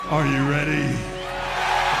Are you ready?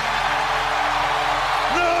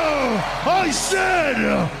 No! I said,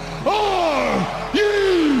 are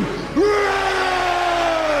you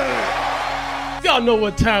ready? Y'all know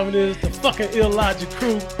what time it is. The fucking Illogic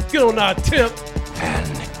crew. Get on our tip.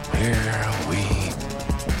 And here we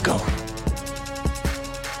go.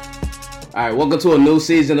 All right, welcome to a new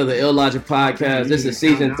season of the Illogic Podcast. This is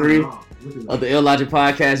season 3 of the Illogic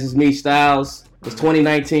Podcast. It's me, Styles. It's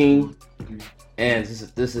 2019, and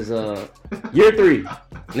this is year 3,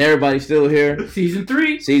 and everybody's still here. Season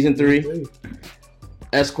 3.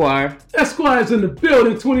 Esquire's in the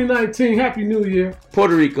building. 2019. Happy New Year.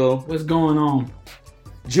 Puerto Rico. What's going on?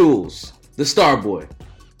 Jules, the Starboy.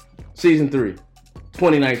 Season 3,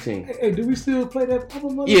 2019. Hey, do we still play that?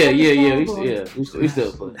 We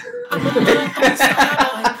still play.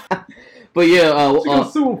 But yeah, what you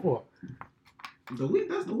gonna sue him for?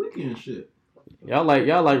 That's the weekend shit. Y'all like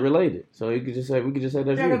related, so we could just say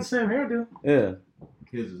that's I got you. the same hairdo. Yeah.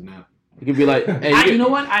 His is not. You could be like, hey, you know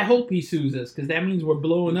what? I hope he sues us because that means we're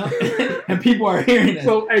blowing up and people are hearing us.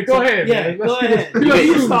 So, hey, go ahead. Yeah, man. go ahead. You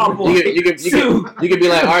could be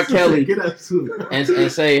like R. Kelly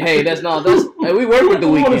and say, hey, hey, we work with the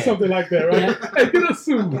We weekend. wanted something like that, right? Yeah. Hey, get us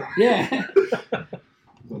sued. Yeah.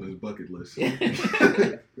 On his bucket list.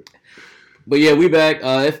 But yeah, we back.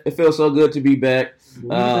 It feels so good to be back.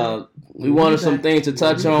 We wanted some things to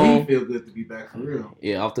touch on. We feel good to be back for real.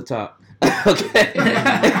 Yeah, off the top. Okay.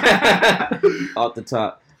 Off the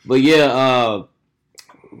top. But yeah,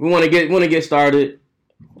 we want to get started.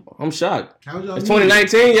 I'm shocked. How's y'all It's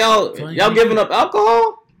 2019. Y'all giving up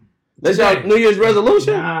alcohol? That's y'all New Year's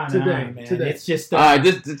resolution? Nah, Today. man. It's just All right,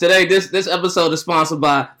 this episode is sponsored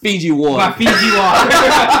by Fiji Water. by Fiji Water.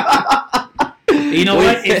 You know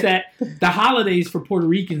what? It's that the holidays for Puerto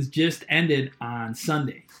Ricans just ended on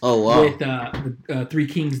Sunday. Oh wow! With Three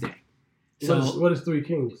Kings Day. So what is Three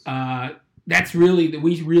Kings? That's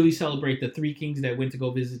we really celebrate the Three Kings that went to go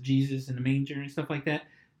visit Jesus in the manger and stuff like that.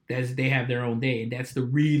 They have their own day, and that's the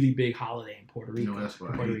really big holiday in Puerto Rico. That's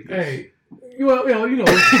right. Puerto Rico. Hey,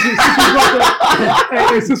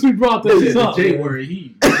 since we brought this up, since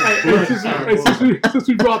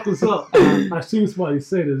we brought this up, I seen somebody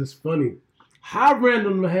say that it's funny. How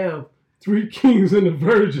random to have 3 kings and a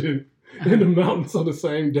virgin in the mountains on the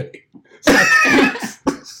same day.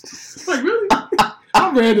 It's like, really?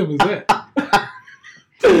 How random is that?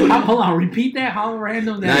 Hold on, repeat that. How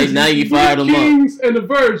random that is. Now you fired them up. 3 kings and a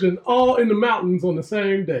virgin all in the mountains on the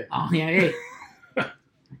same day. Oh yeah,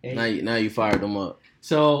 hey. Now you fired them up.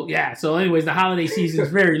 So anyways, the holiday season is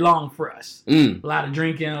very long for us. A lot of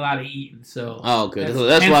drinking, a lot of eating. So okay.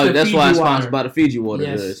 That's why it's sponsored by the Fiji Water.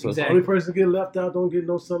 Yes, So exactly. The only person to get left out, don't get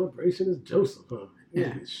no celebration is Joseph, huh?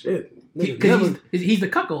 Yeah. Shit. Because he's the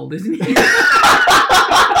cuckold, isn't he?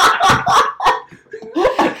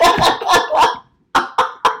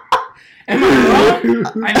 Am I wrong?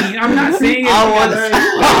 I mean, I'm not saying it. I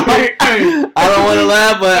don't want to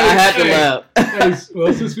laugh, but I had to laugh. Hey,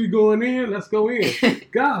 well, since we going in, let's go in.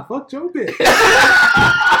 God, fuck your bitch.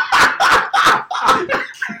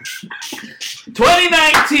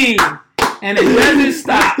 2019, and it doesn't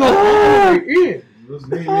stop. Let's go all the way in. His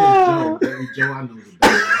name is Joe. Every Joe I know is a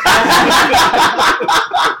bad.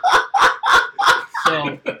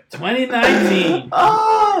 So 2019.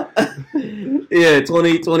 Yeah,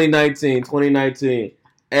 2019.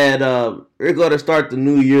 And we're going to start the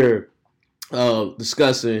new year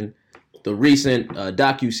discussing the recent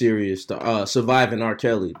docu-series, Surviving R.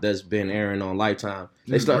 Kelly, that's been airing on Lifetime.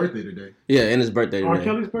 It's his birthday today. Yeah, and his birthday today. R.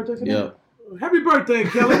 Kelly's birthday today? Yep. Happy birthday,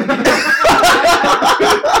 Kelly.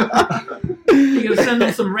 You gonna send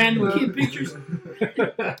them some random kid pictures?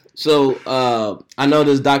 So, I know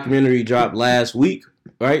this documentary dropped last week,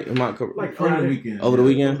 right? Am I correct? Like Over the weekend. Over the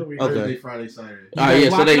weekend? Over the weekend. Thursday, Okay. Friday, Saturday. All right, yeah.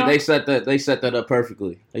 So watch they set that up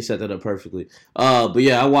perfectly. But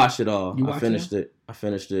yeah, I watched it all. You I watched finished it.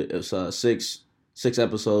 It was 6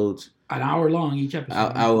 episodes, An hour long each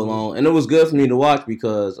episode. hour long, and it was good for me to watch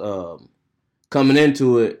because coming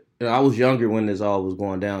into it, I was younger when this all was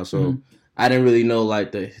going down, so I didn't really know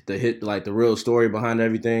like the real story behind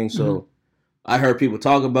everything. So I heard people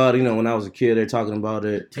talk about it. When I was a kid, they're talking about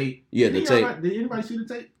it. Tape. Yeah, the tape. Did anybody see the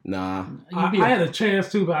tape? Nah. I had a chance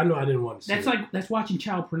to, but I know I didn't want to see it. That's watching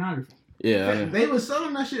child pornography. Yeah. They were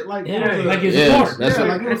selling that shit like Yeah, it was like it's porn.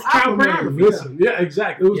 It's child pornography. Listen, yeah,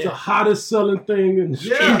 exactly. It was the hottest selling thing in the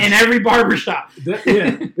street. In every barbershop.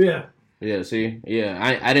 Yeah. Yeah. See.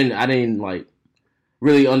 Yeah. I didn't like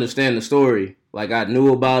really understand the story. Like I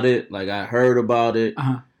knew about it. Like I heard about it.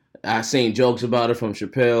 I seen jokes about it from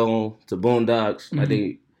Chappelle to Boondocks.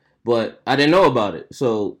 But I didn't know about it.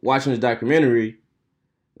 So watching this documentary,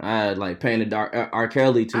 I like painted R.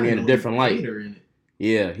 Kelly to me in a different light. In it.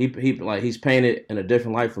 Yeah, he's painted in a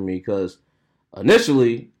different light for me because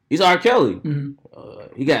initially he's R. Kelly. Mhm.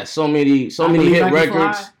 He got so many Believe hit I Can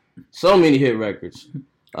records, Fly. so many hit records.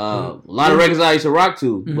 A lot of records I used to rock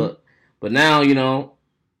to, Mhm. but now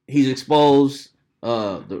he's exposed.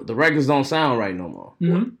 The records don't sound right no more.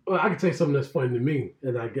 Mhm. Well, I can tell you something that's funny to me,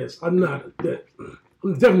 and I guess I'm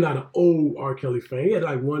definitely not an old R. Kelly fan. He had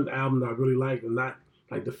like one album that I really liked, and not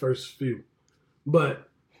like the first few. But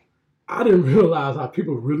I didn't realize how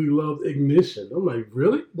people really loved Ignition. I'm like,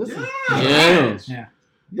 really? This is Yeah. Yeah.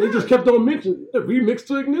 They just kept on mentioning the remix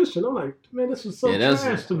to Ignition. I'm like, man, this is so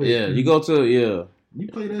trash to me. Yeah, you go to You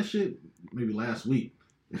played that shit maybe last week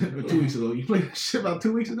or 2 weeks ago. You played that shit about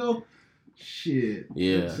 2 weeks ago. Shit.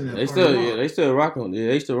 Yeah, Send that they party still off. rocking. Yeah,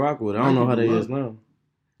 they still rock with it. I don't know how they is now.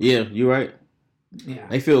 Yeah, you're right. Yeah.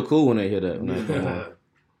 They feel cool when they hear that. When they come on.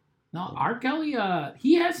 No, R. Kelly,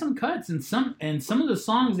 he has some cuts and some of the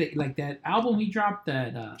songs that like that album he dropped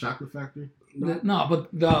that Chocolate Factory. but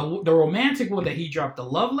the romantic one that he dropped, the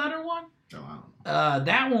Love Letter one, Oh, I don't know.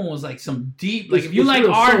 that one was like some deep. Like It's- if you it's like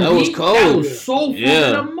real R&B, That was cold. that was soulful Yeah.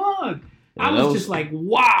 in a mug. Yeah, I that was was just like,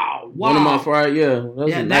 wow. One of my Friday, that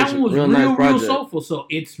was a nice, that one was real real, nice real project. soulful. So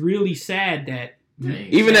it's really sad that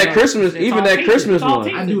Even that Christmas, it's even all that tainted. Christmas It's all one.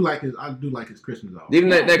 tainted. I do like his Christmas album. Even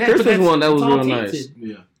that but Christmas that's- one, that was it's all real tainted. nice.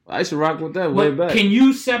 Yeah. I used to rock with that way But back. can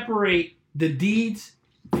you separate the deeds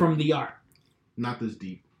from the art? Not this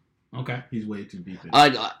deep. Okay. He's way too deep in it.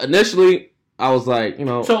 Like initially, I was like,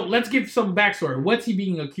 So let's give some backstory. What's he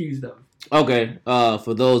being accused of? okay.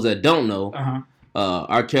 For those that don't know,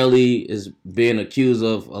 R. Kelly is being accused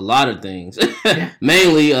of a lot of things. Yeah.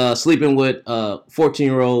 Mainly sleeping with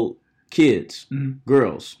 14-year-old kids, Mhm.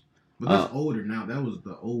 girls. But that's older now. That was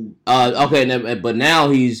the old. Okay, but now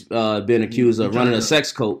he's been accused of He running tried a to-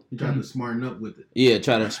 sex cult. He tried to smarten up with it. Yeah,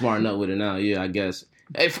 try to smarten up with it now. Yeah, I guess.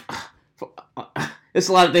 Hey, it's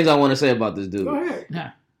a lot of things I want to say about this dude. Go ahead.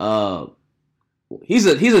 He's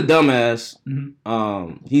a dumbass.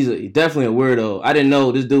 Mhm. He's definitely a weirdo. I didn't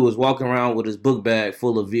know this dude was walking around with his book bag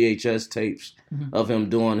full of VHS tapes Mhm. of him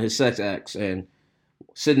doing his sex acts and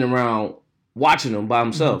sitting around watching them by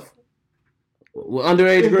himself with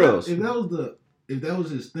underage girls. If that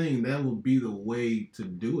was his thing, that would be the way to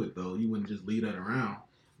do it. Though you wouldn't just leave that around.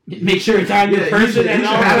 Make sure it's on your Yeah, person you and should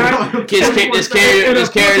all have that. Just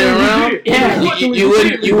carry it around. Yeah.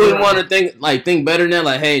 You wouldn't want to think better than that.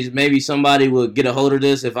 Like, hey, maybe somebody would get a hold of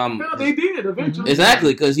this if I'm. No, they did eventually.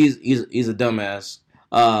 Exactly, because he's a dumbass.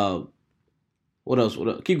 What else?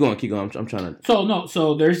 Keep going. I'm trying to.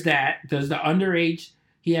 So there's that. There's the underage.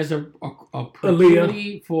 He has a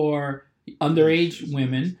proclivity for underage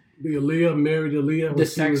women. The Aaliyah married Aaliyah. The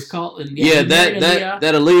sex cult. And Yeah, he married that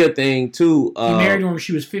Aaliyah. Aaliyah thing too. He married her when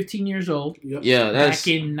she was 15 years old. Yep. Yeah, that's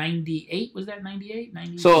Back in 98. Was that 98?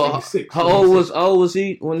 98? so. 96, How old was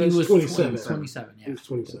he when He this? was 27. 27, He yeah. was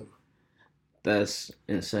 27. That's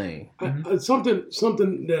insane.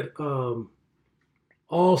 Something that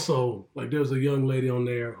also, like, there was a young lady on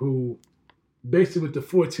there who basically with the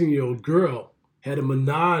 14-year-old girl had a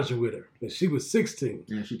menage with her, and she was 16,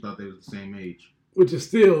 Yeah, she thought they was the same age. which is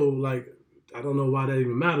still like, I don't know why that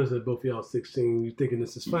even matters that both of y'all 16. You're thinking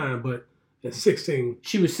this is fine, but at 16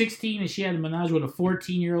 She was 16 and she had a menage with a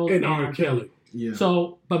 14-year-old and R. Kelly. Yeah.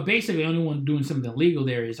 So, but basically, the only one doing something illegal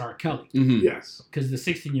there is R. Kelly, Mm-hmm. Yes, because the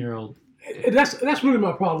 16-year-old. and that's really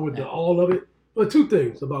my problem with all of it. But two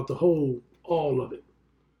things about the whole all of it.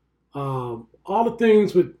 All the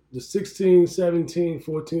things with the 16, 17,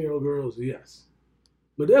 14-year-old girls, yes.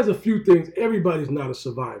 But there's a few things. Everybody's not a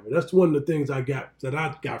survivor. That's one of the things I got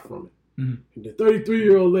from it. Mhm. And the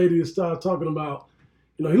 33-year-old lady started talking about,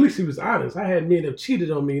 at least he was honest. I had men that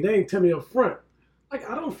cheated on me. They ain't tell me up front. Like,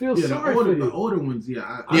 I don't feel Yeah, sorry the for you. older ones,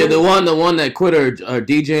 yeah. Yeah, the one that quit her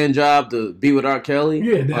DJing job to be with R. Kelly.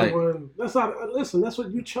 Yeah, that Like, one. That's not. Listen, that's what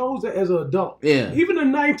you chose as an adult. Yeah. Even a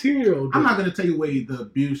 19-year-old. I'm not gonna take away the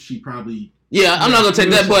abuse she probably. Yeah, I'm not gonna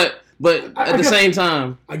take that, but I at the guess- same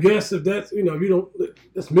time, I guess if that's if you don't,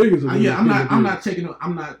 that's millions of. Yeah, I'm millions of not people.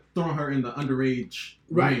 I'm not throwing her in the underage.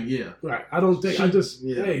 Right. ring, Yeah. Right. I don't think.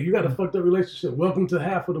 Yeah. Hey, you got a fucked up relationship. Welcome to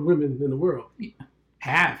half of the women in the world.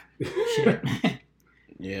 Have. Shit.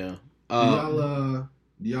 yeah. Do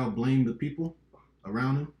y'all blame the people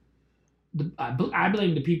around him? I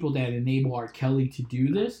blame the people that enable R. Kelly to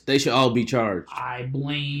do this. They should all be charged. I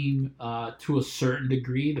blame, to a certain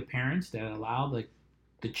degree, the parents that allow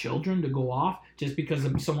the children to go off just because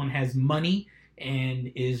someone has money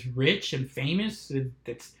and is rich and famous.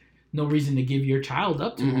 That's no reason to give your child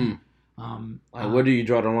up to them. Like, where do you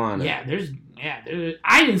draw the line? Yeah,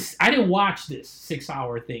 I didn't watch this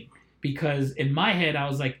 6-hour thing. because in my head I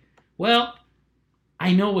was like, well,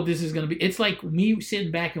 I know what this is going to be. It's like me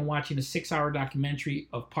sitting back and watching a 6-hour documentary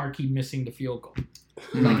of Parkey missing the field goal.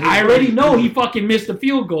 Like, I already know he fucking missed the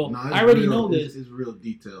field goal. I already know this. It's real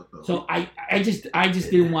detailed though. So I just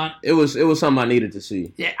didn't want. It was something I needed to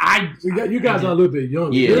see. Yeah, you guys are a little bit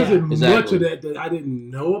younger. Yeah, there isn't exactly. much of that I didn't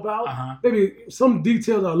know about. Uh-huh. Maybe some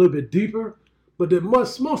details are a little bit deeper, but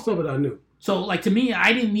most of it I knew. So, like, to me,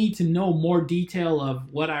 I didn't need to know more detail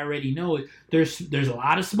of what I already know. There's a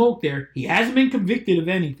lot of smoke there. He hasn't been convicted of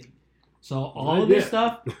anything. So all of this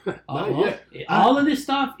stuff, all of this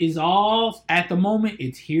stuff is all at the moment.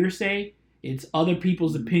 It's hearsay. It's other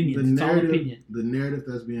people's opinions. It's all opinion. The narrative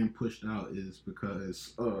that's being pushed out is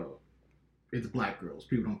because it's black girls.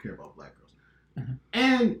 People don't care about black girls,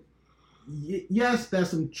 and yes,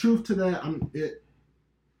 there's some truth to that.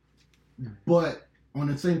 But on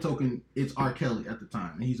the same token, it's R. Kelly at the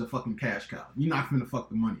time, and he's a fucking cash cow. You're not gonna fuck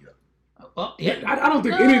the money up. I don't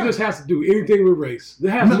think any of this has to do anything with race.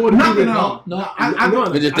 There has more to do with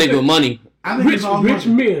I just think with money. I think it's all rich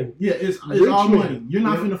money. men. Yeah, it's all money. You're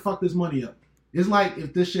not gonna fuck this money up. It's like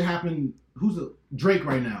if this shit happened. Who's Drake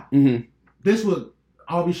right now? Mm-hmm. This would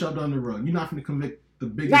all be shoved under the rug. You're not gonna convict the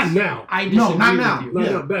biggest. Not now. No, not now.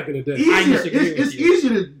 Not back in the day. It's easier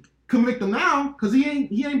to convict him now because he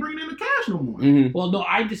ain't bringing in the cash no more. Mm-hmm. Well, no,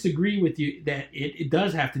 I disagree with you that it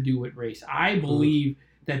does have to do with race. I believe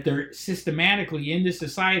that there systematically in this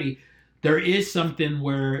society, there is something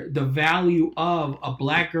where the value of a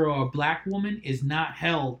black girl or a black woman is not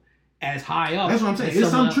held as high up. That's what I'm saying.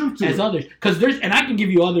 There's some truth to it. As others. Because and I can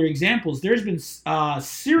give you other examples. There's been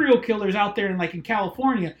serial killers out there in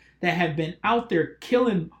California that have been out there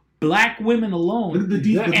killing black women alone. Look at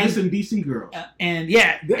the DC girls.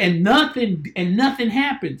 And nothing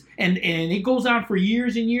happens. And it goes on for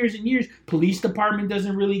years and years and years. Police department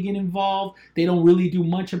doesn't really get involved. They don't really do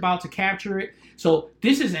much about to capture it. So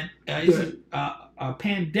this is a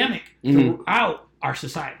pandemic throughout our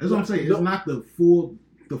society. That's what I'm saying. It's not the full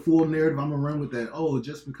narrative. I'm gonna run with that. Oh,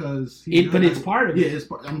 just because but it's part of it. Yeah,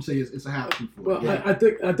 I'm gonna say it's a half. Well, I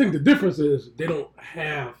think the difference is they don't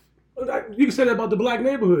have. You can say that about the black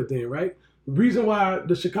neighborhood thing, right? The reason why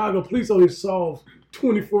the Chicago police only solve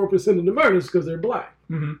 24% of the murders because they're black,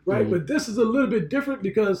 right? Mm-hmm. But this is a little bit different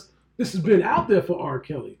because this has been out there for R.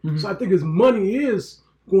 Kelly. Mm-hmm. So I think his money is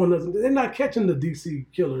going up. They're not catching the DC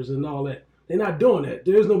killers and all that. They're not doing that.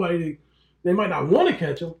 There's nobody. They might not want to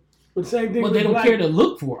catch them, but same thing. Well, they don't care to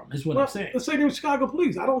look for them. Is what I'm saying. The same thing with Chicago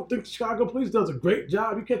police. I don't think the Chicago police does a great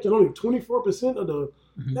job. You catching only 24% of the.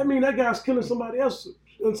 Mm-hmm. That means that guy's killing somebody else.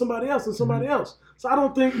 And somebody else, and somebody else. So I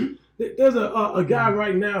don't think there's a guy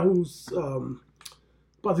right now who's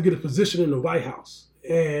about to get a position in the White House,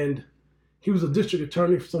 and he was a district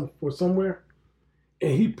attorney for somewhere,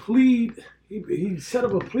 and he set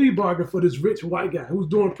up a plea bargain for this rich white guy who was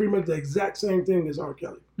doing pretty much the exact same thing as R.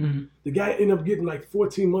 Kelly. Mm-hmm. The guy ended up getting like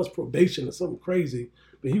 14 months probation or something crazy,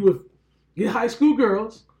 but he would get high school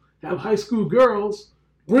girls, have high school girls.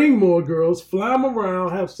 Bring more girls, fly them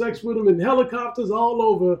around, have sex with them in helicopters all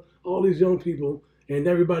over all these young people, and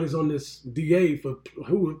everybody's on this DA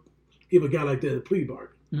who would give a guy like that a plea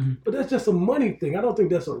bargain. Mm-hmm. But that's just a money thing. I don't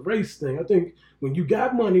think that's a race thing. I think when you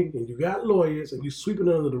got money and you got lawyers and you sweep it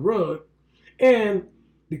under the rug, and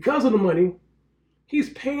because of the money,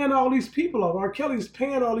 he's paying all these people off. R. Kelly's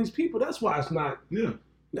paying all these people. That's why it's not. Yeah.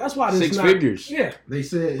 That's why it's six not, figures. Yeah, they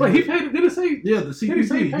said. But he paid. Did it say? Yeah, the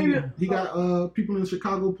CPD. He got people in the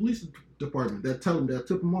Chicago Police Department that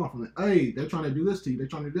tip him off. And like, hey, they're trying to do this to you. They're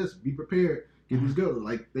trying to do this. Be prepared. Get these girls.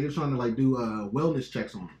 Like they were trying to do wellness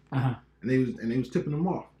checks on him. And they was tipping them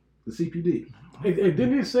off. The CPD. Hey,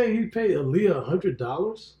 didn't he say he paid Aaliyah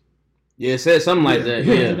 $100? Yeah, it said something like that.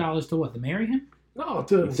 Yeah. $100 to what? To marry him? No,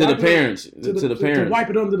 to the parents. To the parents. To wipe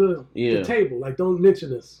it under the table. Like, don't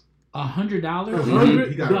mention this. $100? $100.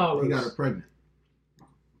 He got her pregnant.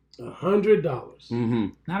 $100. Mm-hmm.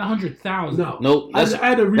 Not 100,000. No. Nope. That's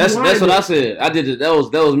what I said. I did it. That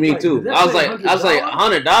was me too. I was like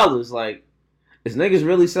 $100. Like, is niggas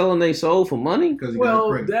really selling their soul for money?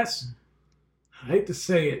 Well, that's. I hate to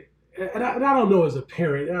say it, and I don't know as a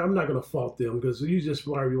parent. I'm not gonna fault them because you just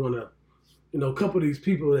probably want to, a couple of these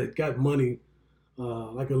people that got money,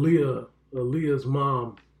 like Aaliyah's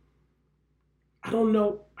mom. I don't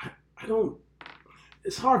know. I don't.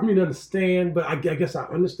 It's hard for me to understand, but I guess I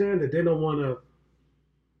understand that they don't want to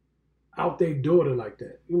out their daughter like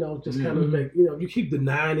that. Just kind of make, you keep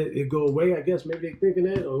denying it go away. I guess maybe they're thinking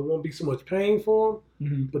that, or it won't be so much pain for them.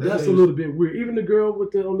 Mm-hmm. But that's a little bit weird. Even the girl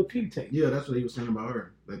on the P tape. Yeah, that's what he was saying about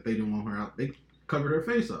her. That they didn't want her out. They covered her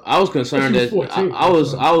face up. I was concerned that 14,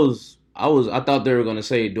 I thought they were going to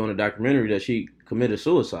say during the documentary that she committed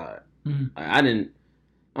suicide. Mm-hmm. I didn't.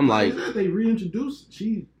 I'm like, they reintroduced.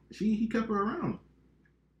 He kept her around.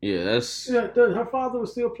 Yeah, that's. Yeah, her father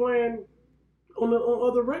was still playing on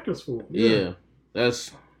other records for him. Yeah,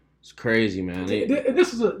 it's crazy, man.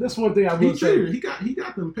 This is one thing I will say. He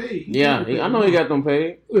got them paid. I know he got them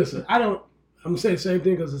paid. Listen, I'm saying the same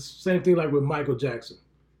thing because it's the same thing like with Michael Jackson.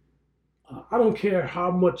 I don't care how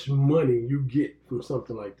much money you get from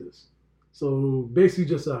something like this. So basically,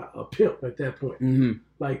 just a pimp at that point. Mm-hmm.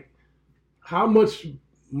 Like, how much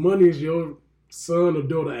money is your son or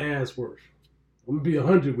daughter ass worth? I'm gonna be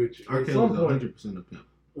 100 with you. At some point, 100% a pimp.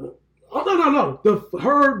 Oh no!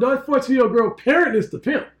 That 14-year-old girl parent is the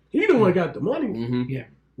pimp. He the one got the money. Mm-hmm. Yeah.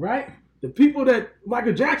 Right? The people that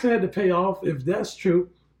Michael Jackson had to pay off, if that's true,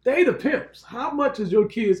 they the pimps. How much is your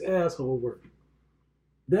kid's asshole worth?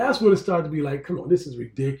 That's when it started to be like, come on, this is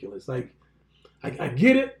ridiculous. Like, I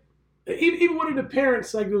get it. Even one of the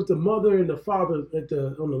parents, like it was the mother and the father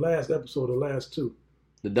on the last episode, the last two.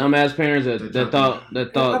 The dumbass parents that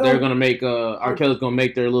thought they were gonna make R. Kelly's gonna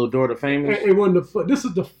make their little daughter famous. This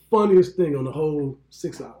is the funniest thing on the whole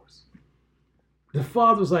 6 hours. The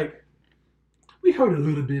father's like, we heard a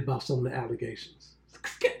little bit about some of the allegations.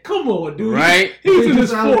 Come on, dude. Right? He's in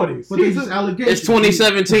his 40s. But these allegations. It's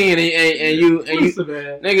 2017, and you,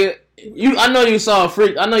 nigga. I know you saw the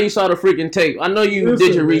freaking tape. I know you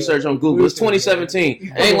did your research on Google. It's 2017.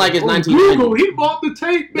 It ain't like it's 1990. Google, he bought the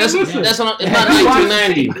tape. Man, it's not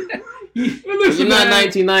 1990. You're not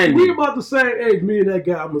 1990. We about the same age, me and that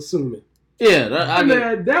guy, I'm assuming. Yeah.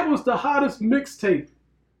 That was the hottest mixtape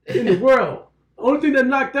in the world. The only thing that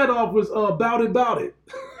knocked that off was Bout It.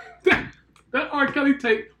 That R. Kelly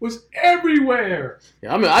tape was everywhere.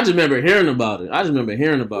 Yeah, I mean, I just remember hearing about it. I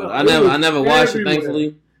never watched it,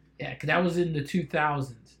 thankfully. Yeah, because that was in the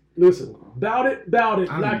 2000s. Listen, Bout It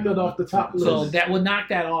knocked that off the top list. So that would knock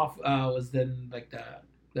that off was then like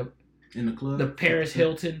the in the club. The Paris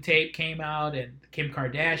Hilton tape came out and Kim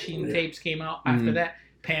Kardashian tapes came out after that.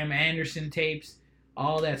 Pam Anderson tapes,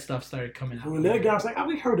 all that stuff started coming out. When that guy was like,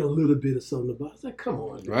 we heard a little bit of something about it. I was like, come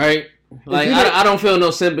on. Man. Right? Like, I don't feel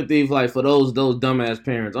no sympathy for those dumbass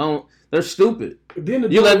parents. They're stupid. Then the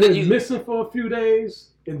daughter was missing for a few days,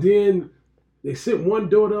 and then they sent one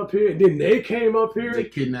daughter up here, and then they came up here. They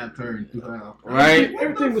kidnapped her and threw her out. Right?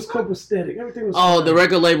 Everything was copacetic. Everything was. The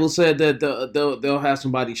record label said that they'll have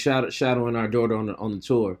somebody shadowing our daughter on the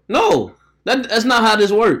tour. No, that's not how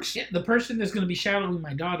this works. Yeah, the person that's going to be shadowing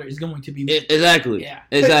my daughter is going to be exactly. Yeah,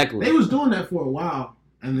 exactly. They was doing that for a while,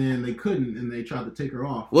 and then they couldn't, and they tried to take her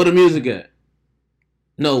off. Where the music at?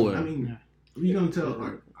 Nowhere. I mean, you gonna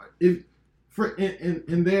tell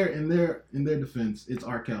in their defense, it's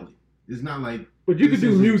R. Kelly. It's not like. But you could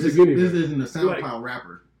do music anyway. This isn't a SoundCloud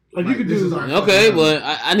rapper. Like you could do. Okay, but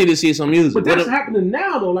I need to see some music. But that's happening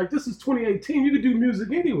now though. Like this is 2018. You could do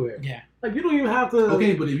music anywhere. Yeah. Like you don't even have to.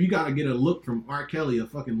 Okay, but if you gotta get a look from R. Kelly, a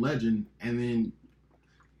fucking legend, and then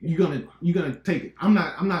you're gonna take it. I'm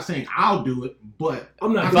not saying I'll do it, but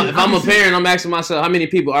I'm not. If I'm a parent, I'm asking myself how many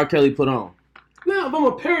people R. Kelly put on. Now, if I'm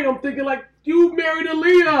a parent, I'm thinking like you married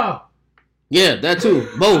Aaliyah. Yeah, that too.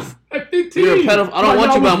 Both. At 15. You're a pedophile. I don't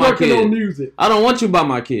want you by my kid. I don't want you by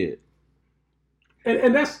my kid.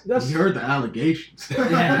 And that's you heard the allegations.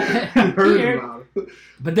 Yeah. You heard about it.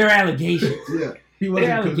 But they're allegations. Yeah,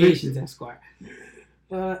 they're allegations, Esquire.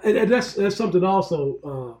 And that's something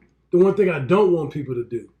also. The one thing I don't want people to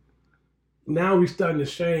do. Now we're starting to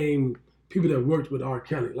shame people that worked with R.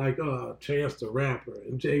 Kelly, like Chance the Rapper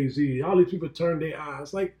and Jay-Z. All these people turned their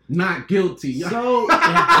eyes, like not guilty. So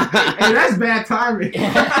and that's bad timing.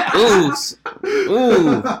 Ooh.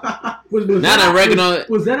 Was now that record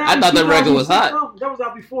was that? I thought that record was hot. That was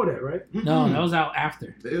out before that, right? No, that was out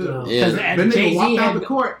after. Yeah. Then they walked out the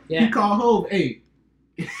court. Yeah. He called Hov, hey,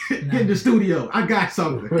 get in the studio. I got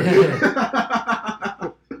something.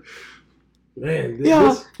 Man,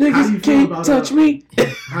 niggas can't touch me.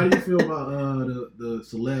 How do you feel about the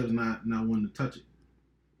celebs not wanting to touch it,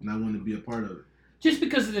 not wanting to be a part of it? Just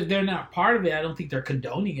because they're not part of it, I don't think they're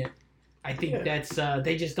condoning it. I think that's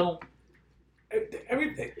they just don't.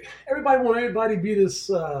 Everybody want everybody to be this,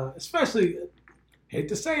 especially, hate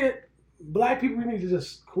to say it, black people, we need to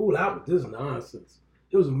just cool out with this nonsense.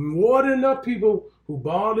 There was more than enough people who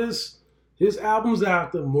bought his albums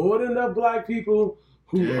after, more than enough black people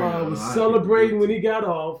who was celebrating when he got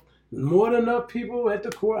off, more than enough people at the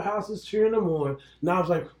courthouses cheering him on. Now I was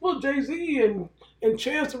like, well, Jay-Z and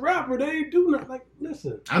Chance the Rapper, they ain't do nothing. Like,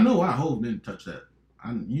 listen. I know why Hov didn't touch that.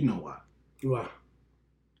 You know why. Why?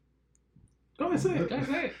 Go ahead, say it.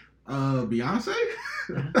 Beyonce?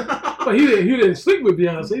 But he didn't sleep with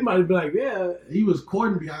Beyonce. He might have been like, yeah. He was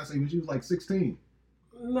courting Beyonce when she was like 16.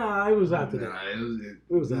 Nah, it was after that. It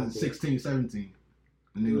was was after 16, 17.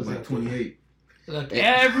 And he was like 28. Look,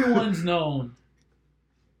 everyone's known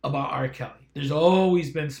about R. Kelly. There's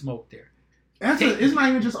always been smoke there. It's not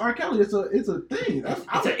even just R. Kelly. It's a thing.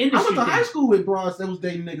 It's an industry I went to thing. high school with bros that was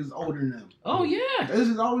dating niggas older than them. Oh yeah, This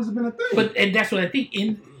has always been a thing. and that's what I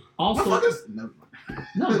think. Also, never mind.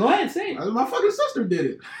 no, go ahead, say it. My fucking sister did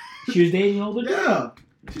it. She was dating older. Yeah,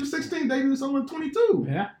 she was 16 dating someone 22.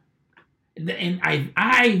 Yeah, and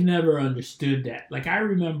I've never understood that. Like I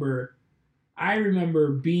remember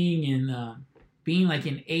being like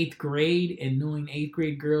in 8th grade and knowing 8th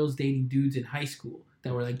grade girls dating dudes in high school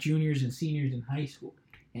that were like juniors and seniors in high school,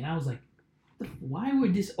 and I was like, why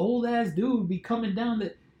would this old ass dude be coming down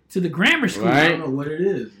to the grammar school? I don't know what it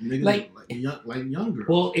is. Niggas like young girls.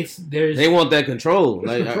 Well, they want that control,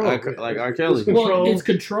 like control. like R. Kelly. It's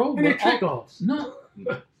control, And but trick-offs. no,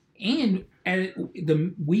 and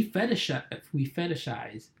we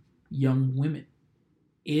fetishize young women.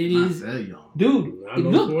 It Not is, that young. dude. I know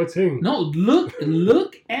Look, 14. no,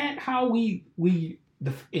 look at how we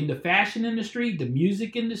in the fashion industry, the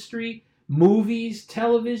music industry, movies,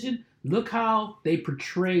 television. Look how they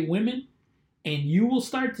portray women, and you will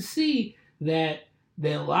start to see that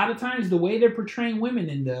a lot of times the way they're portraying women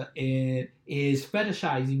is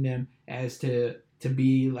fetishizing them as to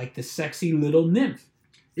be like the sexy little nymph.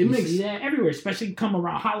 You see that everywhere, especially come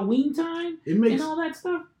around Halloween time and all that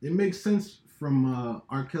stuff. It makes sense from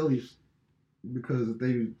R. Kelly's because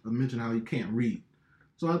they mentioned how he can't read.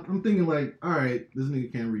 So I'm thinking like, all right, this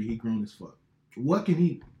nigga can't read. He grown as fuck. What can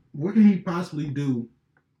he possibly do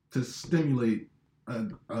to stimulate a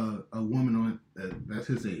woman on that's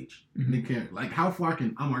his age? Mm-hmm. They can't. Like, how far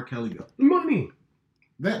can R. Kelly go? Money.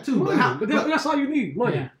 That too. Money. But that's all you need.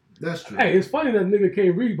 Money. Yeah. That's true. Hey, it's funny that nigga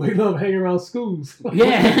can't read, but he love hanging around schools.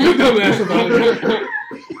 Yeah. You dumbass about it.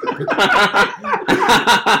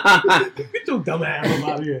 Get your dumb ass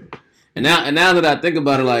out of here. And now that I think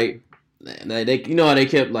about it, like they, you know how they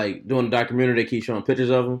kept like doing the documentary, they keep showing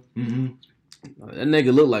pictures of him. Mm-hmm. That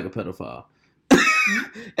nigga look like a pedophile. Look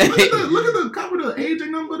at the cover, the age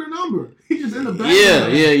and number, the number. He's just in the back.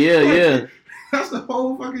 Yeah. That's the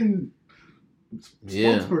whole fucking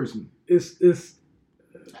spokesperson. It's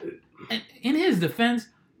In his defense,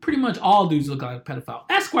 pretty much all dudes look like a pedophile.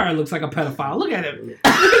 Esquire looks like a pedophile. Look at him. Look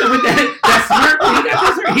at him with that smirk. He got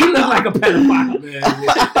that smirk. He looks like a pedophile. Man,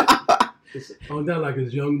 it's on that like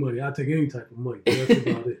it's young money. I'll take any type of money. That's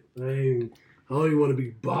about it. I don't even want to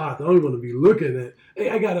be bought. I don't even want to be looking at. Hey,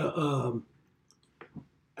 I got a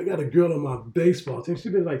girl on my baseball team.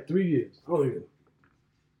 She's been like 3 years. I don't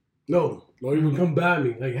even come by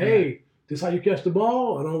me. Like, hey, this how you catch the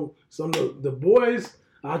ball? Some of the boys,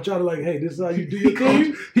 I try to like, hey, this is how you do your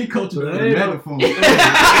thing. He coaches with a megaphone. Hey,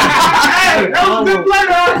 that was good play.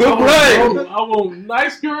 Good play. I want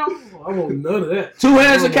nice girl. I want none of that. 2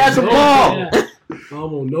 hands to catch a ball. Yeah. I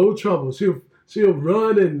want no trouble. She'll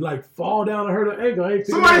run and like fall down and hurt her ankle. I ain't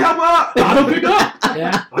Somebody help her up. I don't pick up.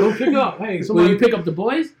 Yeah. I don't pick up. Hey, Will somebody you pick up the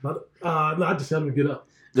boys? No, I just tell them to get up.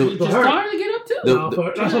 Just For her. tell her to get up too.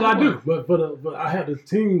 That's what I do. But I have the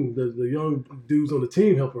team, the young dudes on the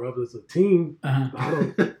team help her up. It's a team. Uh-huh. I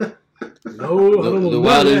don't. No, I don't know.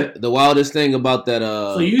 The wildest thing about that.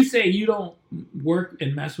 So you say you don't work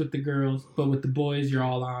and mess with the girls, but with the boys you're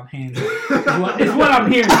all on hands. Is what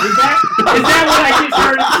I'm hearing. Is that what I just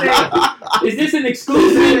heard him say? Is this an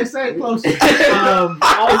exclusive? Say it close. Is this a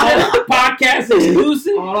podcast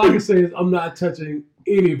exclusive? All I can say is I'm not touching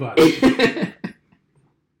anybody.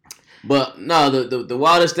 But no, the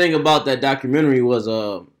wildest thing about that documentary was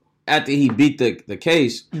after he beat the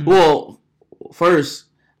case. Mm-hmm. Well, first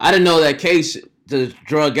I didn't know that case to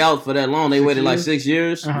drug out for that long. They waited like 6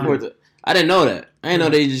 years. Uh-huh. I didn't know that. I didn't know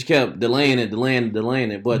they just kept delaying it.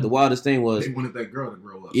 But the wildest thing was they wanted that girl to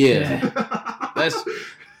grow up. Yeah, that's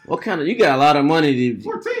what kind of you got a lot of money.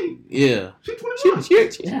 14. Yeah, She's 21. She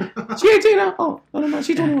 18 now. Oh no,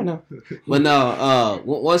 she's 21 now. But no,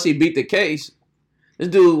 once he beat the case, this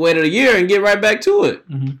dude waited a year and get right back to it.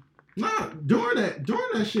 Mm-hmm. Nah, during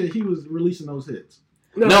that shit, he was releasing those hits.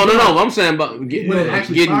 No. I'm saying about getting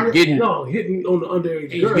hitting on the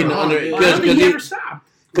underage girl. Getting the underage he never stopped.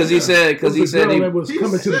 Because he said he was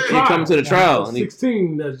coming to the trial. He coming to the trial.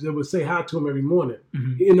 16 that would say hi to him every morning.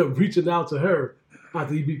 Mm-hmm. He ended up reaching out to her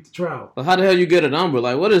after he beat the trial. But how the hell you get a number?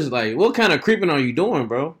 Like, what kind of creeping are you doing,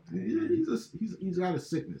 bro? Yeah, he's got a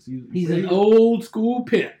sickness. He's an old school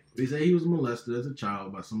pimp. They say he was molested as a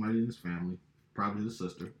child by somebody in his family, probably his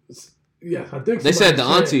sister. Yeah, I think they said the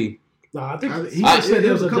auntie. No, I think he said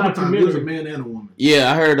there was a couple times. There was a man and a woman.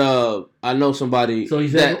 Yeah, I heard. I know somebody. So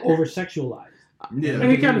he's over sexualized. Yeah,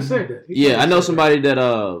 and he kind of said that. I know somebody that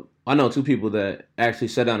I know two people that actually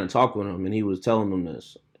sat down and talked with him, and he was telling them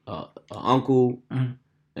this: an uncle and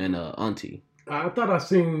an auntie. I thought I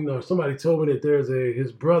seen somebody told me that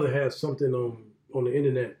his brother has something on the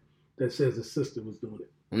internet that says his sister was doing it.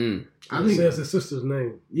 I think says his sister's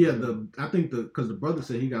name. Yeah, because the brother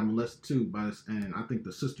said he got molested too, and I think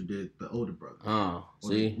the sister did, the older brother. Oh,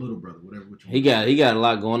 see, little brother, whatever. He got a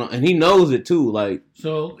lot going on, and he knows it too. Like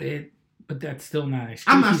but that's still not excuse.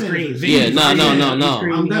 I'm not saying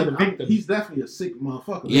no. He's definitely a sick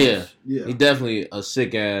motherfucker. Yeah. He's definitely a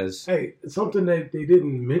sick ass. Hey, something that they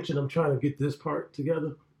didn't mention. I'm trying to get this part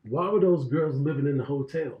together. Why were those girls living in the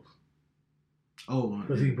hotels? Oh,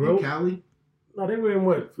 was he broke? In Cali? No, they were in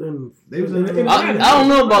what? They was in I don't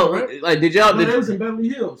know about right? Like. Did y'all? No, they was in Beverly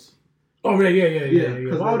Hills. Oh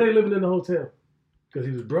yeah. Why were they living in the hotel? Because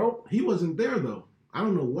he was broke. He wasn't there though. I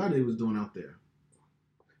don't know what they was doing out there.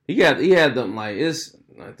 He had them like it's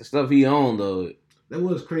like the stuff he owned though. That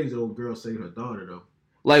was crazy. Old girl saved her daughter though.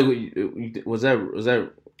 Like was that?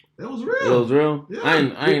 That was real. It was real. Yeah.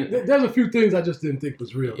 I ain't. There's a few things I just didn't think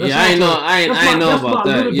was real. That's I ain't know about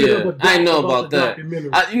that. Yeah, I ain't know about that.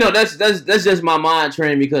 That's just my mind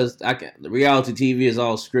train because the reality TV is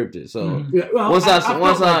all scripted. So once I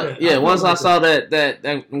saw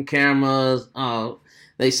that cameras,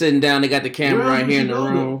 they sitting down, they got the camera right here in the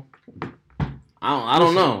room. I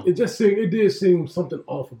don't know. It did seem something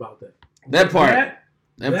off about that. That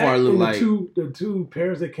part looked like the two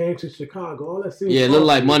pairs that came to Chicago. All that seemed it looked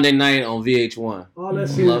like Monday night on VH1. All that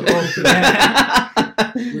seemed off to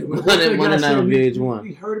that. Monday night on VH1.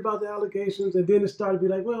 We heard about the allegations, and then it started to be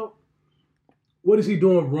like, well, what is he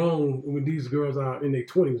doing wrong when these girls are in their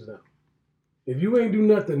 20s now? If you ain't do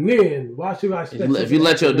nothing then, why should I? If you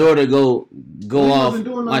let your daughter go off,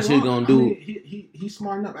 like she's gonna do. I mean, he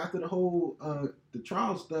smartened up after the whole the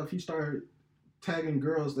trial stuff. He started tagging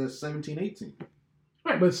girls that's 17, 18.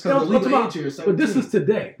 Right, but still, but this is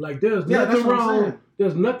today. Like, there's nothing wrong.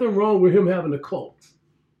 There's nothing wrong with him having a cult.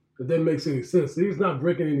 If that makes any sense, he's not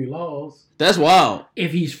breaking any laws. That's wild.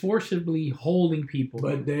 If he's forcibly holding people,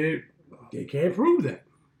 but they can't prove that.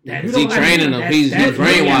 He's training them. He's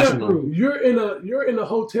brainwashing them. You're in a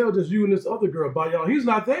hotel, just you and this other girl by y'all. He's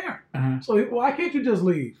not there. So why can't you just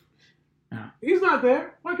leave? He's not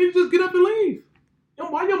there. Why can't you just get up and leave?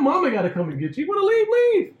 Why your mama got to come and get you? You want to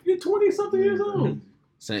leave? You're 20-something years old.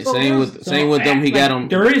 Same with them. He got them.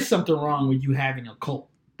 There is something wrong with you having a cult.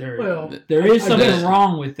 There is something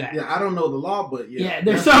wrong with that. Yeah, I don't know the law, but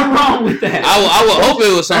there's something wrong with that. I would hope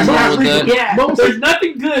it was something wrong with that. Yeah, there's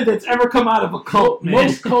nothing good that's ever come out of a cult, man.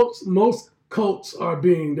 Most cults are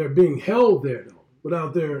being held there though.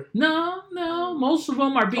 Without their no, most of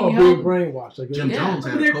them are being held. Being brainwashed. I guess. Jim Jones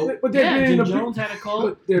had a cult. Jim Jones had a cult.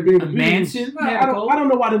 But they're being Manson had a cult. I don't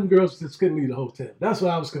know why them girls just couldn't leave the hotel. That's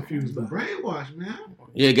what I was confused about. Brainwashed, man.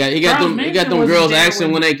 Yeah, he got them girls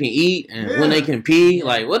asking when they can eat and when they can pee.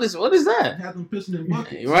 Like, what is that? Have them pissing in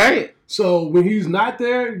buckets. Right? So when he's not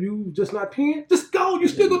there, you just not peeing? Just go. You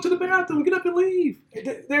still go to the bathroom. Get up and leave.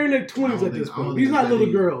 They're in their 20s at this point. These not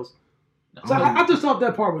little girls. So I just thought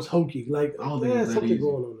that part was hokey. Like, there's something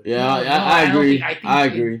going on there. Yeah, I agree. I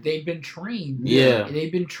agree. They've been trained. Yeah.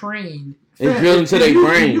 They've been trained. It's drilled into their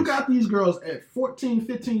brains. You got these girls at 14,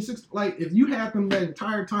 15, 16. Like, if you had them that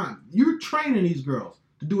entire time, you're training these girls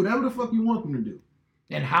to do whatever the fuck you want them to do.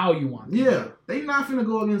 And how you want them. Yeah. They not finna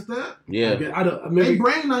go against that. Yeah. They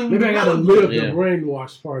brain not even. Maybe I gotta live the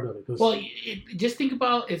brainwash part of it. Well, just think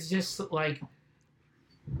about it's just like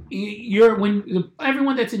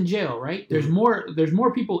everyone that's in jail, right? There's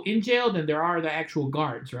more people in jail than there are the actual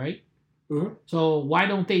guards, right? Mm-hmm. So why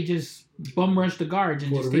don't they just bum rush the guards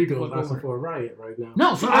and just take the fuck over? For a riot right now.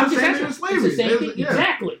 No, so I'm just asking. Slavery. It's the same thing. Yeah.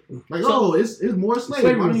 Exactly. Like, it's more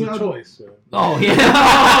slavery. Slavery is a choice. Oh yeah.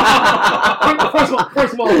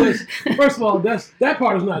 First of all, that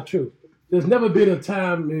part is not true. There's never been a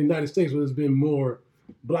time in the United States where there's been more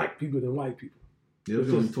black people than white people.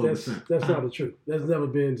 That's not the truth. There's never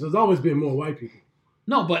been. There's always been more white people.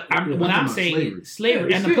 No, but when I'm saying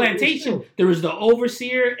slavery and the plantation, there was the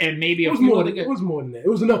overseer and maybe a few other guys. It was more than that. It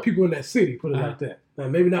was enough people in that city, put it like that. Now,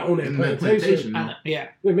 maybe not on that plantation.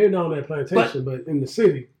 Maybe not on that plantation, but in the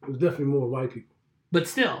city, it was definitely more white people. But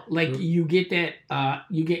still, like you get that,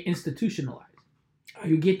 you get institutionalized.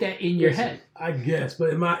 You get that in your head. I guess, but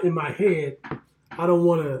in my head, I don't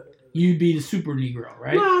want to. You'd be the super Negro,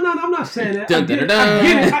 right? No, I'm not saying that. I get it.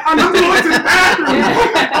 I'm going to the bathroom.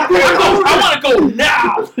 I want to go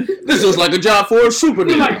now. This looks like a job for a super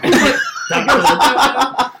Negro.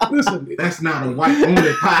 Listen, that's not a white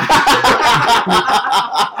only pie.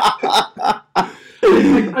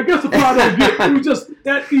 I guess the problem I don't get it. It was just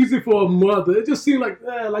that easy for a mother. It just seemed like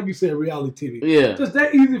you said, reality TV. Yeah. Just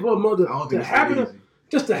that easy for a mother I don't to think it's that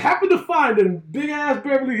easy. happen to find in big ass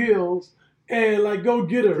Beverly Hills and like go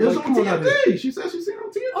get her. It was like, on come on out there. TNT. She said she seen it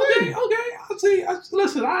on TNT. Okay.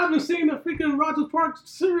 Listen, I haven't seen the freaking Rogers Park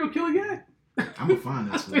serial killer yet. I'm gonna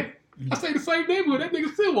find that shit. I stay in the same neighborhood. That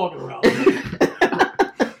nigga still walking around.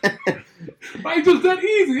 Like, just that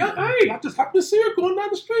easy. I just happened to see her going down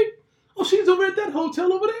the street. Oh, she's over at that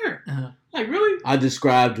hotel over there. Uh-huh. Like, really? I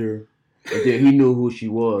described her, and then he knew who she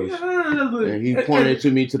was. Yeah, And he pointed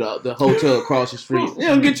to me to the hotel across the street.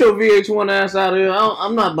 Yeah, get your VH1 ass out of here.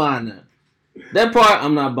 I'm not buying that. That part,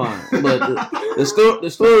 I'm not buying. But the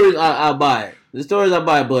stories, I buy it. The stories, I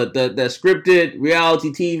buy it. But that scripted reality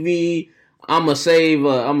TV, I'm a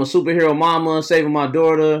superhero mama saving my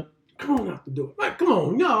daughter. Come on out the door. Like, come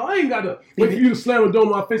on. No, I ain't got to wait for you to slam a door in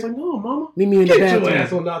my face. Like, no, mama. Meet me in the bathroom. Get your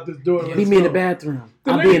ass on out this door. Meet me in the bathroom.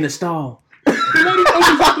 I'll be in the stall. The lady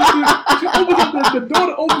the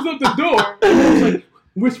daughter opens up the door and she's like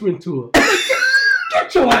whispering to her.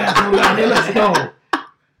 Get your ass on out here. Let's go.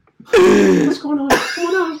 What's going on? Come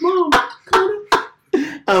on out, mom. Come on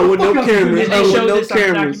out. With no cameras. And they With showed no this on the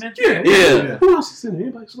cameras. documentary. Yeah. Who else is in there?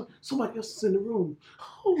 Anybody? Somebody else is in the room.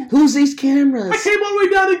 Oh, Who's these I cameras? came all the way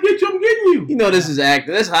down to get you. I'm getting you. You know this is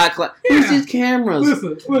acting. That's high class. Yeah. Who's these cameras?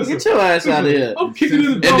 Listen. Get your ass out of here. I'm kicking in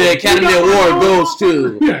the door. And the Academy Award goes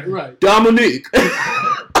to Yeah, right. Dominique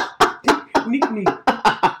Neat.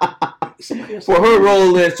 Somebody else. for her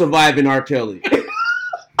role in surviving R. Kelly.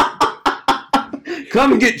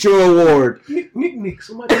 Come get your award. Nick.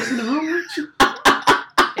 Somebody else in the room with you.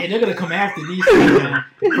 Hey, they're gonna come after these things, man,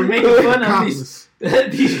 for making fun of these.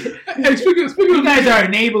 Hey, speaking You of guys are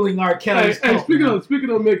enabling R. Kelly's cult, man. speaking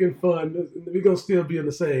of making fun, we're gonna still be in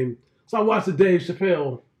the same. So I watched the Dave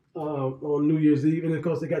Chappelle on New Year's Eve, and of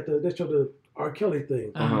course they showed the R. Kelly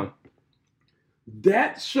thing. Uh-huh.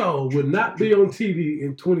 That show would not be on TV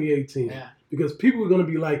in 2018 because people were gonna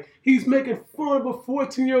be like, he's making fun of a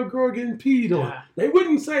 14-year-old girl getting peed on. They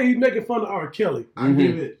wouldn't say he's making fun of R. Kelly. I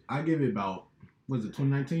give it about, what is it,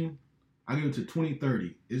 2019? I give it to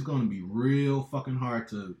 2030. It's gonna be real fucking hard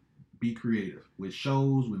to be creative with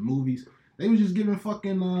shows, with movies. They was just giving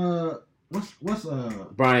fucking what's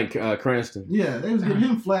Bryan Cranston. Yeah, they was giving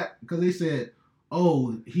him flack because they said,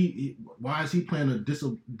 "Oh, he why is he playing a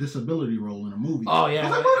disability role in a movie?" Oh yeah, I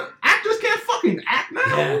was like, what? Actors can't fucking act now.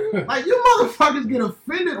 Yeah. Like, you motherfuckers get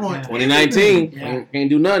offended on 2019. Yeah. Can't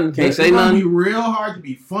do nothing. Can't say It's gonna nothing. be real hard to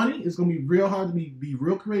be funny. It's gonna be real hard to be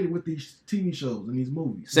real creative with these TV shows and these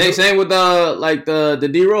movies. Same with the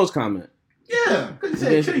D Rose comment. Yeah, because he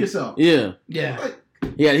said kill yourself. Yeah. Like,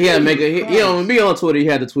 Yeah, he had to make he don't be on Twitter. He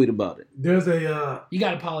had to tweet about it. There's a you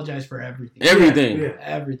gotta apologize for everything. Everything. Yeah.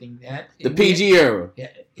 Everything. The PG era. Yeah.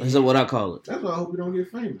 That's what I call it. that's why I hope we don't get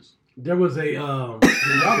famous. There was a Y'all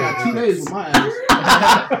got 2 days with my ass.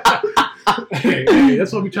 hey,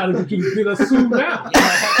 that's what we trying to get you to get us soon now.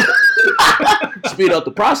 Speed up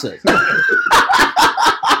the process.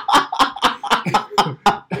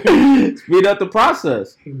 Speed up the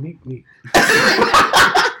process. Hey, Nick.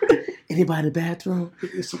 Anybody in the bathroom?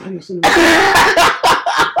 There's somebody else in the room.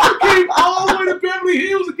 Came all the way to Beverly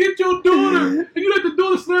Hills to get your daughter, and you let the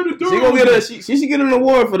daughter slam the door. She gonna get she should get an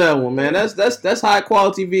award for that one, man. That's high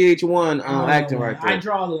quality VH1 acting right there. I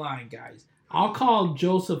draw the line, guys. I'll call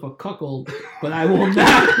Joseph a cuckold, but I will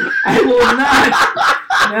not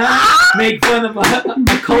make fun of a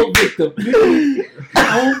cult victim.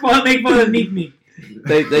 I won't make fun of Neek.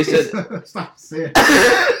 They said Stop saying. All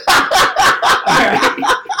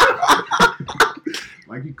right.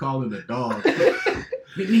 Like you calling a dog.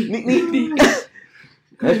 Neek.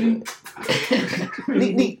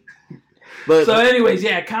 But So, anyways,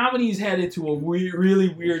 comedy's headed to a really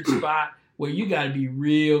weird spot where you got to be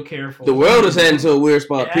real careful. the world is heading to a weird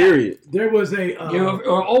spot. Yeah. Period. There was a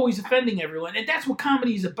You're always offending everyone, and that's what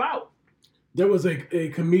comedy's about. There was a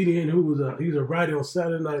comedian who was he was a writer on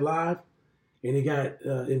Saturday Night Live, and he got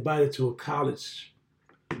invited to a college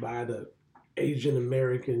by the Asian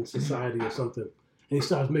American Society or something, and he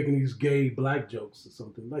starts making these gay black jokes or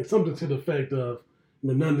something, like something to the effect of,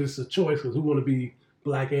 none of this is a choice because who want to be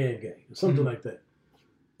black and gay or something like that.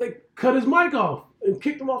 They cut his mic off and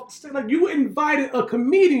kicked him off the stage. Like, you invited a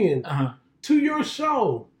comedian to your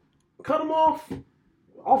show, cut him off the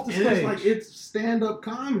stage. It's like, it's stand-up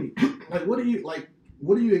comedy. Like, what do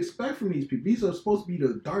you expect from these people? These are supposed to be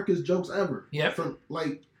the darkest jokes ever. Yep. From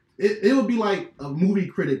like, it would be like a movie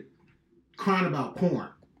critic crying about porn,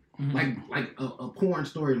 like a porn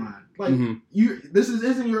storyline. Like, this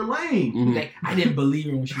isn't your lane. Like, I didn't believe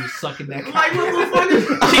her when she was sucking that. Like, what the fuck is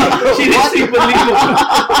she didn't seem believable.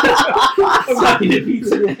 talking to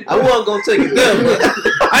pizza. I wasn't gonna take it there, but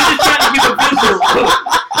I'm just trying to give a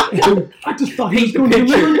visual. I just thought he was Paint the going to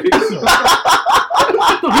picture. deliver pizza.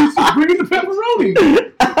 I thought he was just bringing the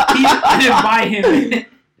pepperoni. I didn't buy him.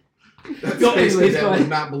 That's Go basically ahead, that was go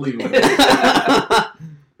not believable.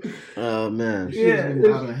 oh man, Shit Yeah, is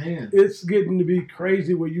getting out of hand. It's getting to be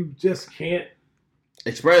crazy where you just can't.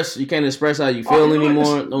 you can't express how you feel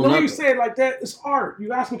anymore. No, When nothing. you say it like that, it's art.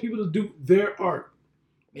 You're asking people to do their art.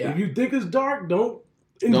 Yeah. If you think it's dark, don't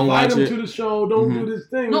Don't invite watch them it. to the show. Don't do this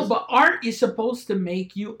thing. No, but art is supposed to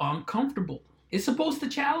make you uncomfortable. It's supposed to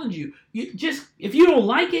challenge you. You just if you don't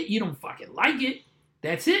like it, you don't fucking like it.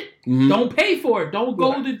 That's it. Mhm. Don't pay for it. Don't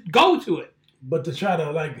go to it. But to try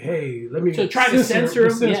to hey, let me To try to censor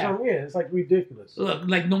them, yeah. It's like ridiculous. Look,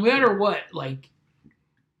 like no matter what, like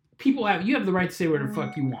you have the right to say whatever the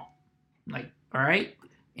fuck you want. Like, all right?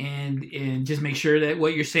 And just make sure that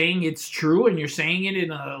what you're saying it's true and you're saying it in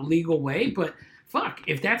a legal way, but fuck,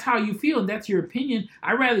 if that's how you feel and that's your opinion,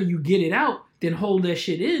 I'd rather you get it out than hold that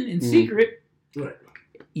shit in secret. Right.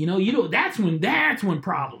 That's when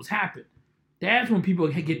problems happen. That's when people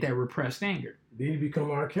get that repressed anger. Then you become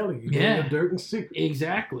R. Kelly. You Yeah. get the dirt and secret.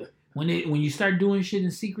 Exactly. When you start doing shit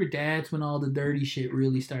in secret, that's when all the dirty shit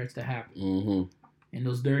really starts to happen. Mm-hmm. In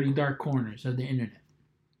those dirty, dark corners of the internet.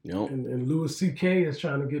 Yep. And Louis C.K. is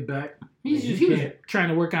trying to get back. He He was can't. trying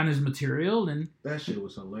to work on his material. And That shit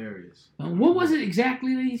was hilarious. what was it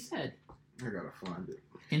exactly that he said? I gotta find it.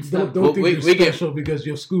 And stuff. Don't think we you're get- special because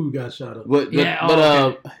your school got shot up. But Yeah,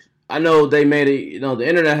 I know they made it. The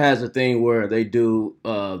internet has a thing where they do.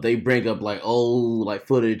 They bring up like old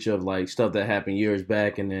footage of like stuff that happened years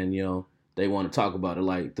back, and then they want to talk about it,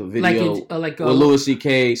 like the video with Louis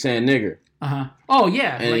C.K. saying "nigger." Oh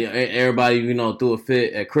yeah. And everybody threw a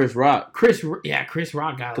fit at Chris Rock. Chris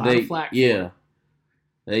Rock got a lot of flack. Yeah.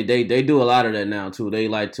 They do a lot of that now too. They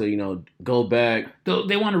like to go back.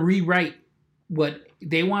 They want to rewrite what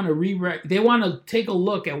they want to rewrite. They want to take a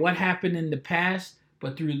look at what happened in the past,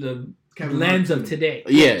 but through the lens of today.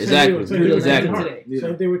 Yeah, exactly. Same thing with Exactly. Kevin Hart. Yeah.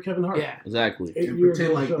 Same thing with Kevin Hart. Yeah. Exactly. 8 And years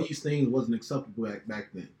pretend ago like show. these things wasn't acceptable back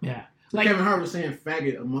then. Yeah. So Like Kevin Hart was saying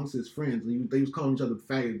faggot amongst his friends, and they was calling each other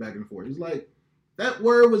faggot back and forth. It's like that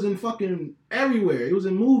word was in fucking everywhere. It was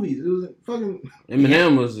in movies. It was in fucking.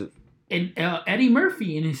 Eminem was. and Eddie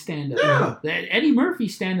Murphy in his stand-up. Yeah. That Eddie Murphy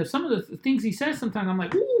stand-up, some of the things he says sometimes I'm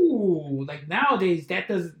like, ooh, like nowadays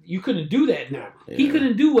you couldn't do that now. Yeah. He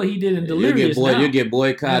couldn't do what he did in Delirious now. You get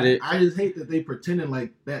boycotted. I just hate that they pretending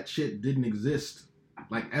like that shit didn't exist,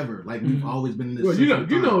 like ever. Like we've always been in this. Well,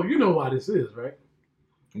 you know why this is, right?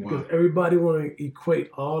 Why? Because everybody want to equate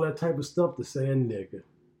all that type of stuff to saying nigga.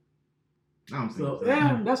 I don't think So it's that.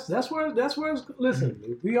 yeah, that's where it's.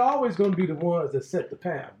 Listen, we always gonna be the ones that set the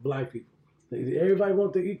path. Black people, everybody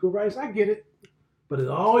want the equal rights. I get it, but it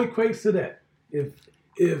all equates to that.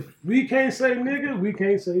 If we can't say nigga, we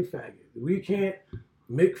can't say faggot. We can't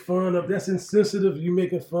make fun of. That's insensitive. You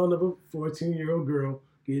making fun of a 14-year-old girl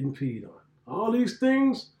getting peed on. All these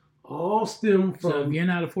things all stem from. So if you're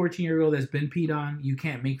not a 14-year-old that's been peed on, you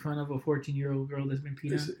can't make fun of a 14-year-old girl that's been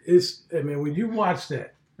peed on? It's. I mean, when you watch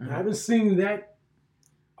that. I haven't seen that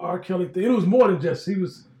R. Kelly thing. It was more than just, he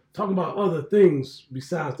was talking about other things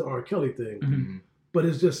besides the R. Kelly thing. Mm-hmm. But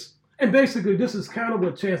it's just, and basically this is kind of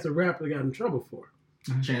what Chance the Rapper got in trouble for.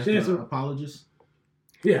 Chance the- apologist.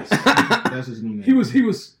 Yes. That's his new name. he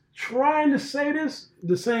was trying to say this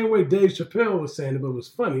the same way Dave Chappelle was saying it, but it was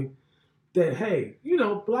funny that, hey,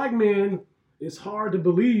 black men, it's hard to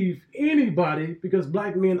believe anybody because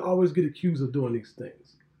black men always get accused of doing these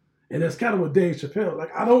things. And that's kind of what Dave Chappelle,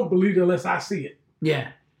 like, I don't believe it unless I see it.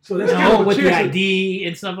 Yeah. So that's kind of what with the Chance, ID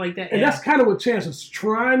and stuff like that. and that's kind of what Chance was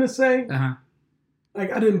trying to say. Uh-huh.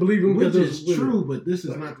 Like, I didn't believe him Which because is true, but this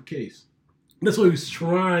is not the case. That's what he was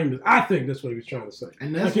trying to. I think that's what he was trying to say.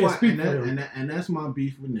 And that's I can't why, speak for him. and that's my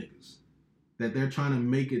beef with niggas, that they're trying to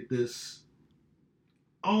make it this.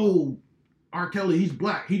 Oh, R. Kelly, he's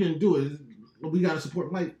black. He didn't do it. We gotta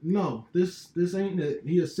support. Like, no, this ain't it.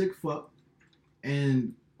 He a sick fuck.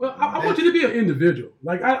 And Well, I want you to be an individual.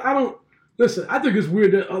 Like, I don't listen. I think it's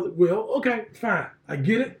weird that okay, fine, I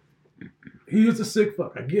get it. He is a sick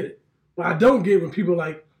fuck. I get it, but I don't get when people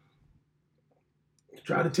like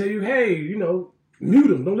try to tell you, hey,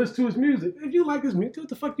 mute him. Don't listen to his music. If you like his music, what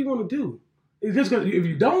the fuck you want to do? It's just because if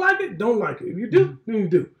you don't like it, don't like it. If you do, then you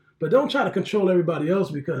do. But don't try to control everybody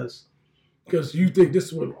else because you think this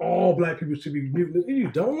is what all black people should be muting. If you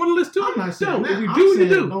don't want to listen to it, I'm not saying don't. that. If you I'm do, you saying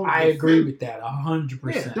do. don't I defend- agree with that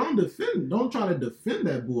 100%. Yeah, don't try to defend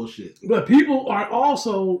that bullshit. But people are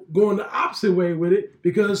also going the opposite way with it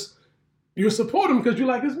because you support him because you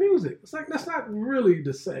like his music. It's like, that's not really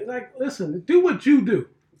the same. Like, listen, do what you do.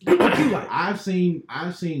 What you like? I've seen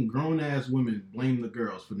grown ass women blame the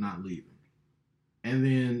girls for not leaving, and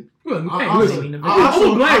then Well, I hey, also- listen, I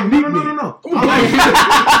also- I'm gonna blame no. I'm gonna blame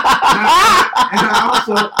And I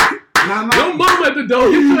also Don't mom at the door.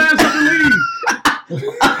 Get your ass up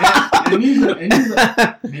and leave.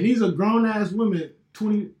 and these are grown ass women,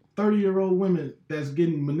 20, 30-year-old women that's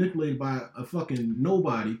getting manipulated by a fucking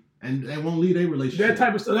nobody and won't leave their relationship. That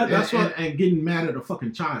type of stuff. And getting mad at a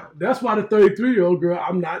fucking child. That's why the 33-year-old girl.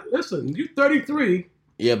 I'm not. Listen, you 33.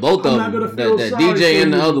 Yeah, both I'm of not them. gonna feel That sorry DJ for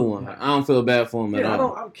and the you. other one. I don't feel bad for him at Yeah,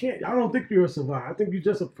 all. I don't think you're a survivor. I think you're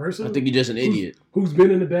just a person. I think you're just an idiot. Who's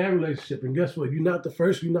been in a bad relationship, and guess what? You're not the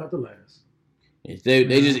first. You're not the last. They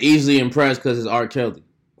just easily impressed because it's R. Kelly.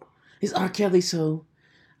 It's R. Kelly, so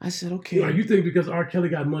I said okay. Yeah, you think because R. Kelly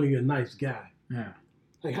got money, a nice guy? Yeah.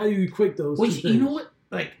 Like, how do you equate those? Which, two things? you know what?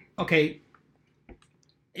 Like, okay,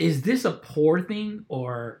 is this a poor thing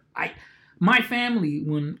or my family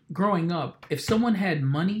when growing up, if someone had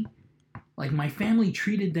money, like my family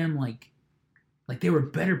treated them like they were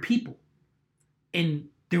better people, and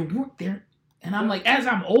they weren't there. And I'm like, as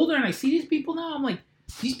I'm older and I see these people now, I'm like,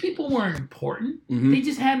 these people weren't important. Mhm. They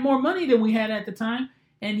just had more money than we had at the time.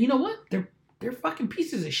 And you know what? They're fucking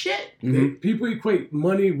pieces of shit. People equate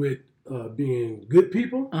money with being good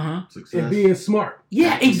people Success. and being smart.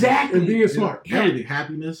 Yeah, exactly. And being smart. Yeah. Everything.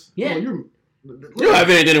 Happiness. Yeah. Oh, You don't have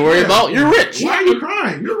anything to worry about. You're rich. Why are you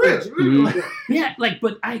crying? You're rich. Mhm. Yeah, like,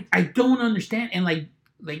 but I don't understand, and like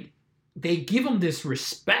they give them this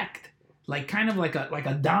respect, like kind of like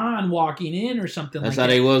a Don walking in or something. That's like how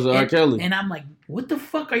that. they was with R. Kelly. And I'm like, what the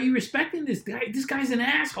fuck are you respecting this guy? This guy's an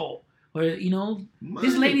asshole, or this Money.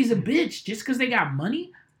 lady's a bitch just because they got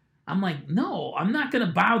money. I'm like, no, I'm not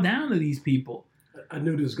gonna bow down to these people. I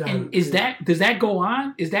knew this guy. And does that go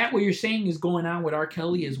on? Is that what you're saying is going on with R.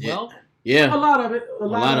 Kelly as well? Yeah, a lot of it. a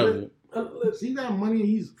lot of it. He got money and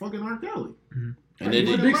he's fucking R. Kelly. And then He's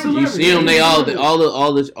a you big see celebrity. them, they all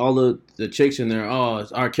the chicks in there. Oh,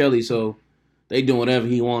 it's R. Kelly, so they doing whatever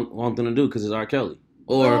he want them to do because it's R. Kelly,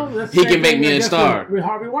 or Well, that's he the can same make thing, me I a guess, star. with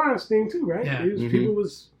Harvey Weinstein too, right? Yeah. Mhm. People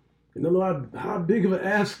was, you don't know how big of an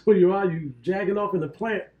asshole you are. You jagging off in the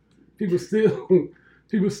plant. People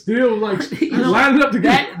still like You know, lining up to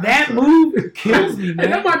get that move kills me, And that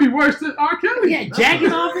man. might be worse than R. Kelly. Yeah,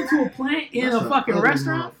 jacking off into a plant in That's a fucking ugly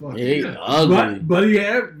restaurant. motherfucker. Yeah, he Yeah. ugly. But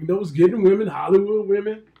he was getting women, Hollywood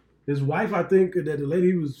women. His wife, I think, that the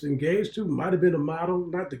lady he was engaged to might have been a model,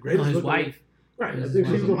 not the No, greatest. his looking- wife. Right. I His think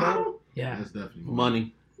wife. she's a model. Yeah, That's definitely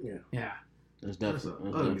Money. yeah. That's That's an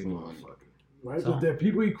definitely ugly money. motherfucker. Right. So- But that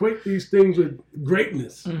people equate these things with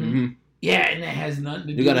greatness. Mm-hmm. hmm Yeah, and that has nothing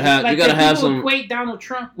to do. You gotta with have- like you gotta that have people some- equate Donald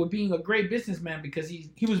Trump with being a great businessman because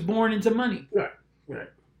he was born into money. Right.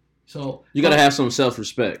 So You gotta have some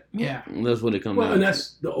self-respect. yeah. That's what it comes Well, down and to.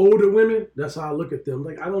 that's the older women. That's how I look at them.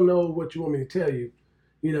 Like, I don't know what you want me to tell you.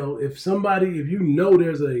 You know, if you know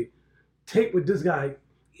there's a tape with this guy,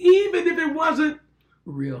 even if it wasn't,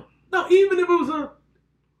 Real. even if it was a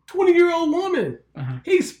 20-year-old woman, Uh-huh.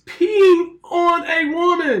 he's peeing on a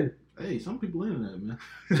woman. Hey, some people into that, man.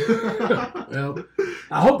 Well,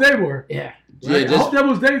 I hope they were. Yeah. Yeah, Right? I just- hope that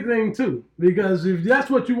was their thing too. Because if that's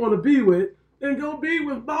what you want to be with, then go be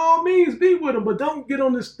with, by all means, be with them. But don't get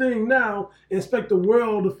on this thing now and expect the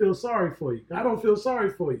world to feel sorry for you. I don't feel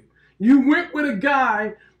sorry for you. You went with a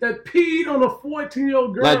guy that peed on a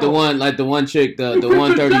 14-year-old girl. Like the one chick, the You quit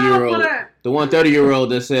one your job 30-year-old. for that. The 130-year-old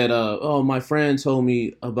that said, "Oh, my friend told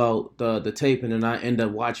me about the tape, and then I end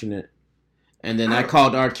up watching it, and then I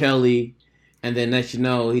called R. Kelly, and then next you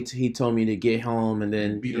know, he told me to get home, and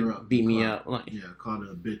then Beat her up. beat me Called- up." Like, Yeah, called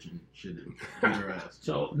her a bitch and shit and beat her ass.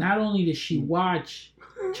 So not only did she watch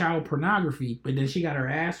child pornography, but then she got her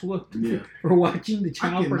ass whooped Yeah. for watching the I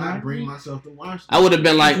child cannot bring pornography. myself to watch that. I would have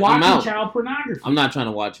been like, "I'm watching out. child pornography. I'm not trying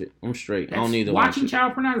to watch it. I'm straight. I don't need to watch watching it.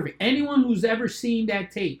 child pornography. Anyone who's ever seen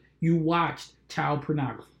that tape, you watched child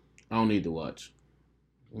pornography. I don't need to watch.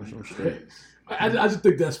 I'm straight." I just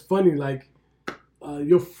think that's funny. Like,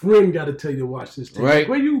 your friend got to tell you to watch this tape. Right. Like,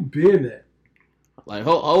 where you been at? Like,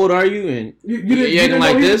 how old are you? And You You acting know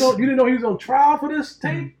like he was this? on- you didn't know he was on trial for this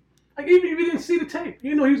tape? Like, even if you didn't see the tape,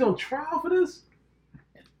 you know he was on trial for this?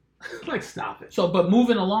 Like, stop it. So, but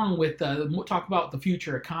moving along with we'll talk about the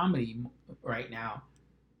future of comedy right now,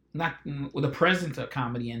 not with the present of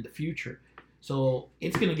comedy and the future. So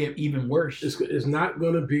it's gonna get even worse. It's not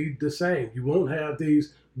going to be the same. You won't have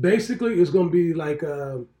these. Basically, it's going to be like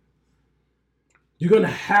you're going to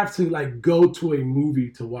have to like go to a movie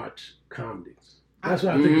to watch comedies. That's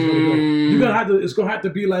what I think it's going to go. You're gonna have to. It's going to have to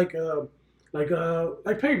be like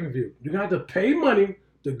pay-per-view. You're going to have to pay money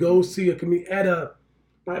to go see a comedian at a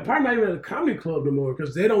probably not even at a comedy club no more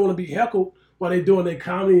because they don't want to be heckled while they doing their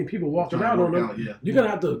comedy and people walking out on them. You're gonna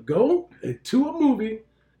have to go to a movie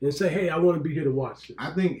and say, "Hey, I want to be here to watch it."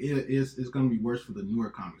 I think it's going to be worse for the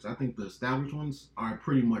newer comics. I think the established ones are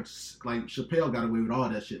pretty much like Chappelle got away with all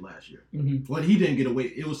that shit last year. Mm-hmm. Well, he didn't get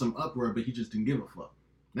away. It was some uproar, but he just didn't give a fuck.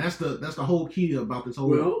 That's the whole key about this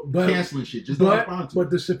whole canceling shit. Just but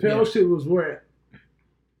the Chappelle shit was where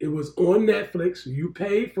it was on Netflix. You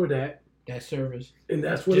paid for that service, and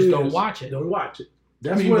that's what just it don't is. watch it. Don't watch it.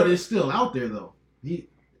 But it's still out there though.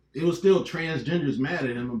 It was still transgenders mad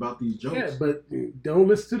at him about these jokes. Yeah, but don't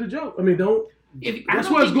listen to the joke. I mean, don't. That's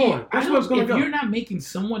where it's going. That's where it's going to go. If you're not making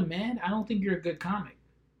someone mad, I don't think you're a good comic.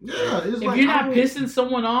 Yeah, it's if you're not pissing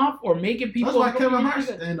someone off or making people. That's why Kevin Hart's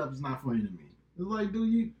stand-up is not funny to me. It's like,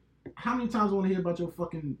 dude, how many times I want to hear about your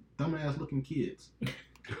fucking dumbass looking kids?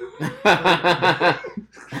 I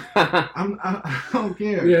don't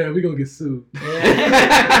care. Yeah, we're gonna get sued.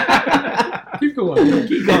 Yeah. Keep going.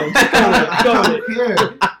 Keep going. I don't care.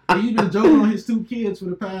 He's been joking on his 2 kids for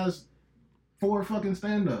the past 4 fucking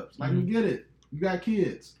stand-ups. Like, we get it. You got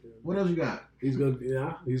kids. What else you got? He's gonna be,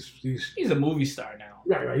 he's a movie star now.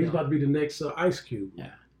 Right. He's about to be the next Ice Cube.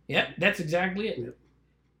 Yeah. Yep, that's exactly it. Yep.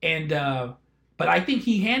 And but I think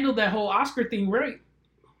he handled that whole Oscar thing right.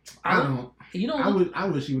 I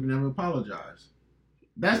wish he would never apologize.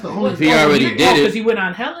 That's the only. He already did it because he went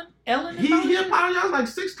on Ellen. He apologized like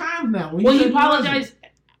 6 times now. He apologized.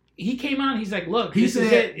 He came out. He's like, "Look, he this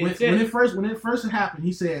said is it. when it first happened,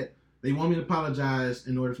 he said they want me to apologize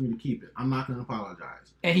in order for me to keep it. I'm not going to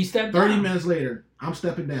apologize." And he stepped 30 down. minutes later, I'm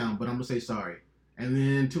stepping down, but I'm going to say sorry. And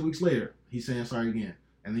then 2 weeks later, he's saying sorry again.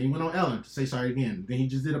 And then he went on Ellen to say sorry again. Then he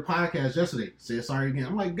just did a podcast yesterday, said sorry again.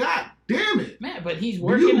 I'm like, God damn it, man! But he's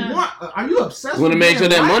working on. Are you obsessed? Want to make sure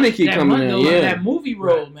that money keep coming in? Yeah, that movie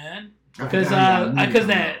role, man. Because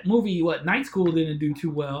that movie, Night School didn't do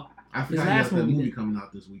too well. I forgot he has that movie coming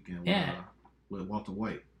out this weekend. With Walter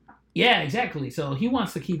White. Yeah, exactly. So he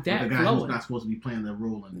wants to keep that the guy flowing. who's not supposed to be playing that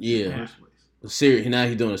role in the first place. Now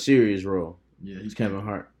he's doing a serious role. Yeah, he's Kevin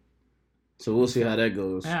Hart. So we'll see how that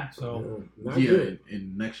goes. Yeah. So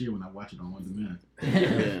and next year when I watch it on demand.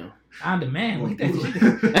 Yeah. On demand. Like that.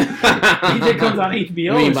 He just comes on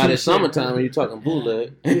HBO. I mean, by the summertime when you're talking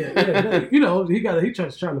bootleg. Yeah.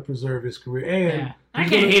 He's trying to preserve his career, and I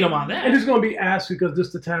can't hate him on that. And he's going to be asked because this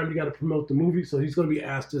is the time you got to promote the movie, so he's going to be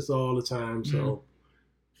asked this all the time. So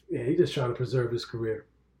he's just trying to preserve his career.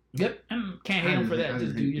 Yep, and can't hate him for that.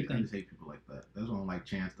 Just do your thing. I just hate people like that. That's why I don't like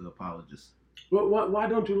Chance the apologist. Why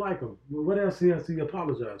don't you like him? What else has he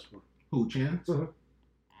apologized for? Who, Chance? Uh-huh.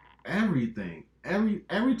 Everything.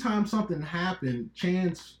 Every time something happened,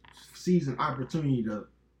 Chance sees an opportunity to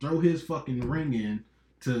throw his fucking ring in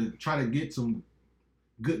to try to get some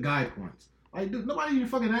good guy points. Like, dude, nobody even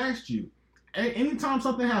fucking asked you. Anytime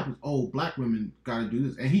something happens, black women gotta do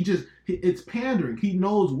this. And it's pandering. He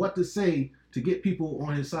knows what to say to get people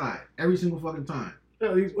on his side every single fucking time.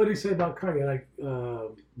 What did he say about Kanye? Like,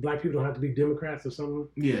 black people don't have to be Democrats or something?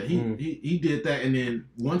 Yeah, he did that, and then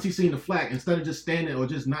once he seen the flag, instead of just standing or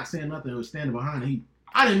just not saying nothing or standing behind it,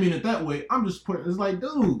 I didn't mean it that way. I'm just putting. It's like,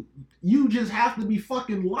 dude, you just have to be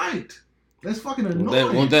fucking liked. That's fucking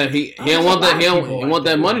annoying. He want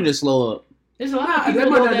that money to slow up. There's a lot of people that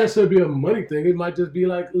might not necessarily be a money thing. It might just be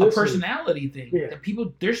like a personality thing. Yeah.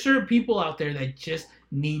 That there's certain people out there that just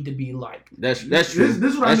need to be liked. That's true. This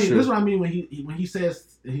is what I mean. True. This is what I mean when he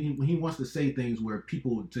says when he wants to say things where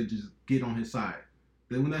people to just get on his side.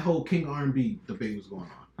 When that whole King R&B debate was going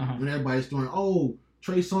on, when everybody's throwing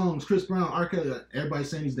Trey Songz, Chris Brown, R. Kelly,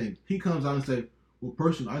 everybody's saying these names, he comes out and say, "Well,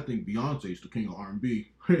 personally, I think Beyonce's the king of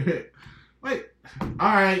R&B." Like,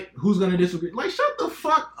 all right, who's gonna disagree? Like, shut the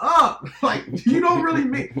fuck up! Like, you don't really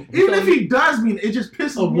mean. Even if he does mean it, just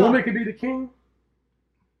pisses me off. A woman could be the king.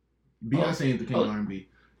 Beyonce ain't the king of R&B.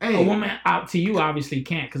 Hey, a woman to you obviously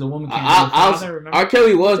can't because a woman can't. Remember? R.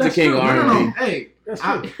 Kelly was the king of R&B. No. Hey, that's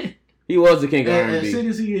true. He was the king of R&B. As sick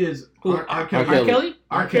as he is, R. Kelly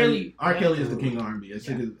is the king of R&B.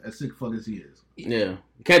 As sick fuck as he is. Yeah.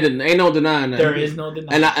 Ain't no denying that. There is no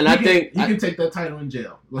denying. And I think he can take that title in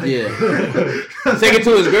jail. Like, yeah. Take it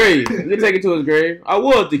to his grave. You can take it to his grave. I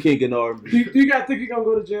was the king in R&B. Do you guys think he's gonna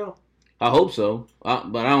go to jail? I hope so,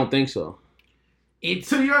 but I don't think so.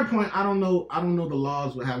 To your point, I don't know the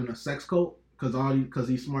laws with having a sex cult because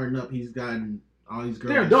he's smart enough. He's gotten all these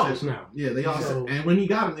girls. They're adults now. Yeah, they all. And when he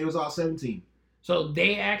got them, they was all 17. So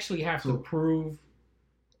they actually have to prove.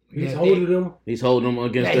 He's holding them. He's holding them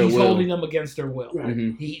against their will. He's holding them against their will. Right.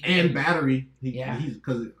 Mm-hmm. And battery. He's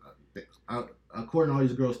because according to all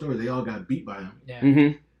these girls' stories, they all got beat by him. Yeah.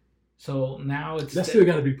 Mm-hmm. So now it's that still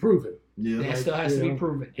got to be proven. Yeah, that still has to be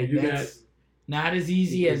proven. And Not as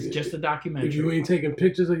easy as just a documentary. If you ain't taking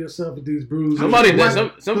pictures of yourself with these bruises. Somebody did.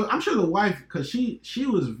 I'm sure the wife, because she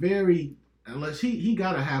was very, unless he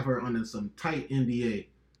got to have her under some tight NDA.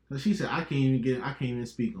 So she said, I can't even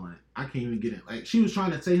speak on it. I can't even get it. Like, she was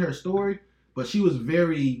trying to say her story, but she was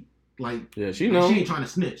very, like, she knows. She ain't trying to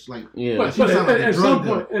snitch. Like, but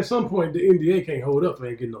at some point, the NDA can't hold up. I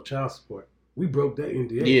ain't getting no child support. We broke that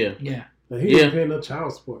NDA. Yeah. And he ain't paying no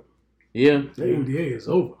child support. Yeah. The NDA is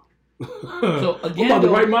over. So again, I'm about to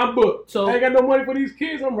write my book. So I ain't got no money for these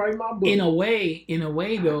kids. I'm writing my book. In a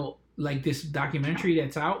way though, like this documentary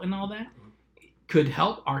that's out and all that could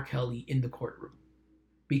help R. Kelly in the courtroom,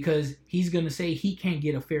 because he's gonna say he can't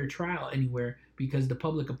get a fair trial anywhere because the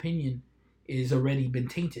public opinion is already been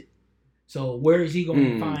tainted. So where is he going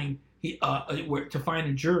to find to find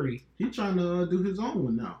a jury? He's trying to do his own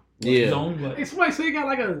one now. Yeah. His own what? Hey, somebody say he got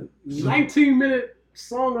like a 19-minute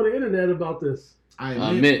song on the internet about this. I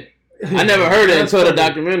admit. I never heard it until the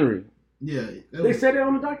documentary. Yeah. They said it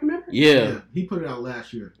on the documentary? Yeah. He put it out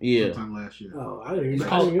last year. Yeah. Sometime last year. Oh, I didn't even It's know.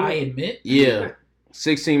 called I Admit? Yeah.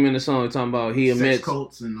 16-minute song talking about he admits sex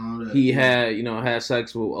cults and all that. he had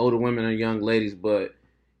sex with older women and young ladies, but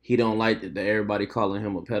he don't like that everybody calling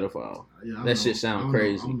him a pedophile. Yeah, that shit sound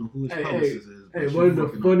crazy. I don't know who his publicist is. Hey, one of the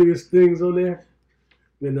funniest things on there,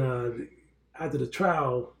 when after the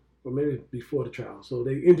trial, or maybe before the trial, so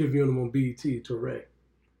they interviewed him on BET, Touré.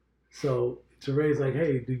 So Touré's like,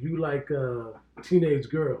 hey, do you like teenage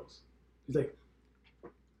girls? He's like,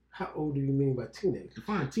 how old do you mean by teenage?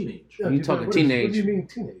 Define teenage. You talking teenage. What do you mean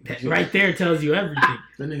teenage? That right there tells you everything.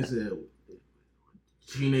 That nigga said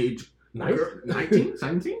teenage. 19?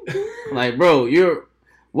 17? Like, bro,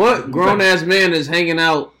 what grown-ass man is hanging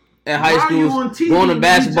out at high schools, going to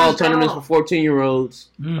basketball tournaments for 14-year-olds?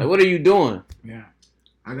 Like, what are you doing? Yeah.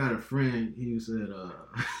 I got a friend, he said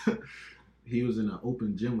he was in an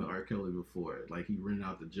open gym with R. Kelly before. Like, he rented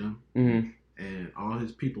out the gym. Mm-hmm. And all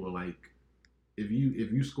his people are like, if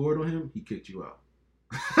you scored on him, he kicked you out.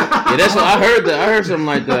 Yeah, that's what I heard. I heard something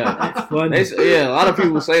like that. That's funny. A lot of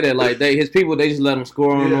people say that. Like his people, they just let him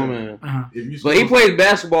score on them. And but he plays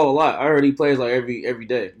basketball a lot. I heard he plays like every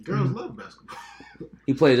day. Girls love basketball.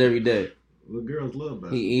 He plays every day. Well, girls love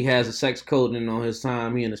basketball. He has a sex code in on his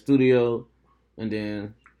time. He in the studio, and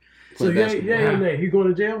then so he going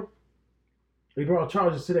to jail? He brought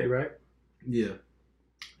charges today, right? Yeah,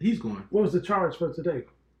 he's going. What was the charge for today?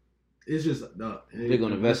 It's just they're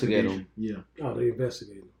gonna investigate him. Yeah. Oh, they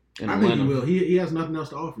investigate him. I think he will. He has nothing else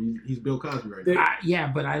to offer. He's Bill Cosby right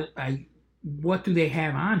now. But I what do they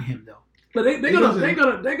have on him though? But they're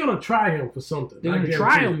gonna try him for something. They're gonna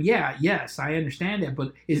try him. Yeah, yes, I understand that.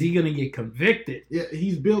 But is he gonna get convicted? Yeah,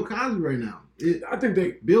 he's Bill Cosby right now. I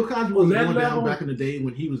think Bill Cosby was going down back in the day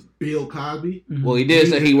when he was Bill Cosby. Mm-hmm. Well, he did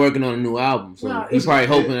say he's working on a new album, so he's probably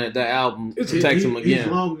hoping that album protects him again.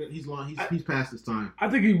 He's past his time. I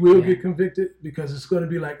think he will get convicted because it's going to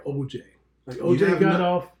be like OJ. Like OJ got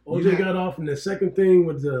off, and the second thing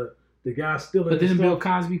was the guy stealing. But didn't Bill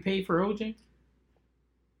Cosby pay for OJ?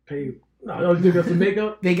 Paid. No, you think that's the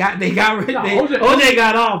makeup? They got rid. OJ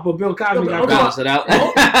got off, but Bill Cosby got balance it out.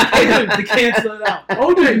 To cancel it out.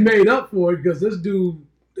 OJ made up for it because this dude,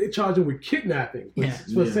 they charge him with kidnapping.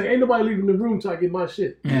 For saying, ain't nobody leaving the room till I get my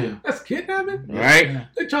shit. Yeah. That's kidnapping? Right. Yeah.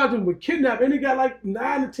 They charge him with kidnapping, and he got like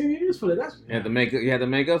 9 to 10 years for that. You had to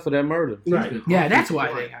make up for that murder. Right. Yeah, that's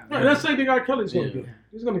why they got right. That's the same thing R. Kelly's going to get.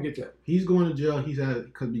 He's going to get that. He's going to jail.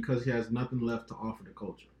 Because he has nothing left to offer the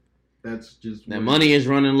culture. That's just that money is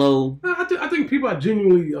running low. I think people are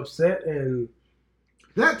genuinely upset, and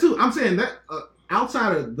that too. I'm saying that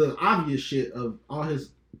outside of the obvious shit of all his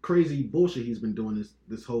crazy bullshit he's been doing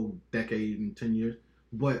this whole decade and 10 years,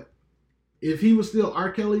 but if he was still R.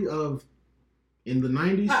 Kelly in the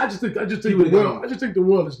 90s, I just think the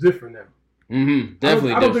world is different now. Mm-hmm.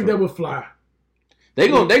 Definitely. I don't think that would fly. They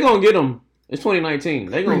gonna get him. It's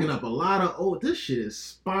 2019. They bringing up a lot of this shit is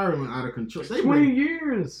spiraling out of control. 20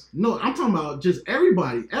 years. No, I'm talking about just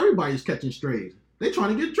everybody. Everybody's catching strays. They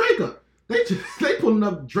trying to get Drake up. They pulling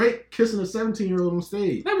up Drake kissing a 17-year-old on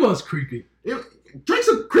stage. That was creepy. Drake's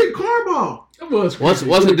a creep cornball. That was creepy.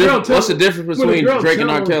 What's the difference between Drake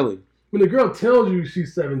and R. Kelly? When the girl tells you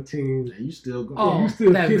she's 17, and you still go. Oh, you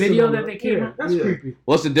still that video that they came out. That's creepy.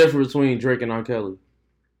 What's the difference between Drake and R. Kelly?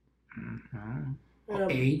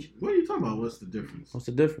 Age. What are you talking about? What's the difference? What's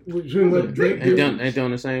the difference? Ain't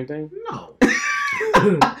doing the same thing? No.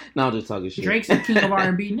 No, I'm just talking shit. Drake's the king of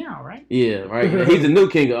R&B now, right? Yeah, right. He's the new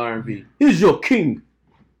king of R&B. He's your king.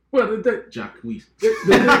 Well, Jacquees.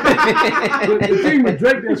 The thing with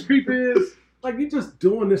Drake that's creepy is, like, you just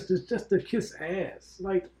doing this just to kiss ass.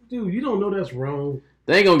 Like, dude, you don't know that's wrong.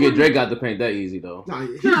 They ain't gonna get Drake out the paint that easy though. No,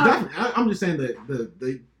 he's definitely. I'm just saying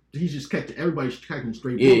that he's just catching everybody's catching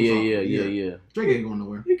straight. Yeah. Drake ain't going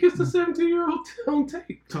nowhere. He gets the 17-year-old on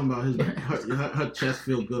tape. Talking about her chest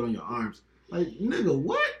feel good on your arms. Like, nigga,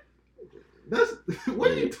 what?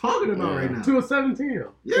 What are you talking about right now? To a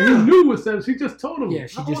 17-year-old. Yeah. And he knew it was 17. She just told him. Yeah,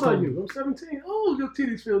 she How just old told are him. you? I'm 17. Oh, your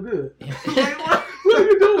titties feel good. Like, What are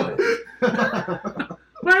you doing?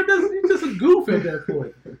 Right? He's just a goof at that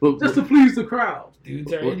point. Just to please the crowd.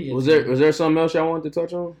 Dudes are idiots. Was there something else y'all wanted to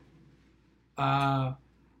touch on?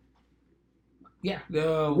 Yeah.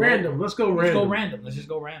 Random. Let's go random. Let's just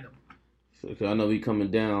go random. I know we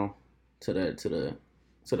coming down to the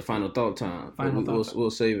final thought time.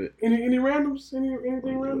 We'll save it. Any randoms?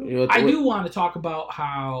 Anything random? I do want to talk about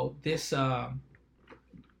how this.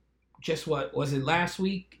 Just what was it last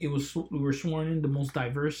week? We were sworn in the most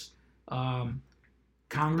diverse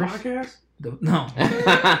Congress. Podcast?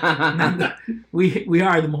 We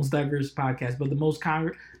are the most diverse podcast, but the most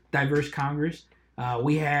diverse Congress.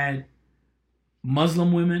 We had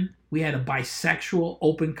Muslim women. We had a bisexual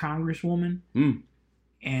open Congresswoman,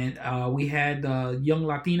 and we had a young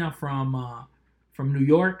Latina from New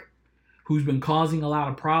York, who's been causing a lot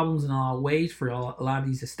of problems in a lot of ways for a lot of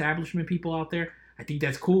these establishment people out there. I think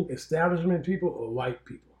that's cool. Establishment people or white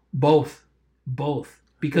people? Both.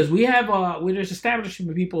 Because we have there's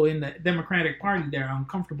establishment people in the Democratic Party that are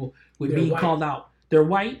uncomfortable with being called out. They're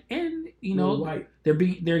white, and they're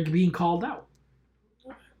being called out.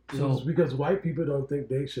 So it's because white people don't think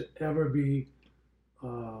they should ever be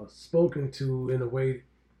spoken to in a way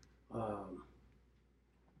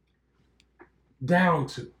down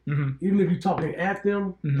to. Mm-hmm. Even if you're talking at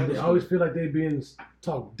them, they always feel like they're being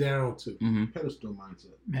talked down to. Mm-hmm. Pedestal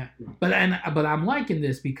mindset. Yeah, but I'm liking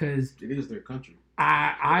this because it is their country.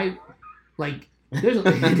 I like. It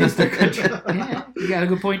is their country. Yeah, you got a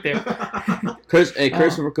good point there.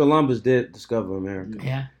 Christopher Columbus did discover America.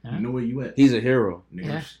 Yeah. You know where you at? He's a hero.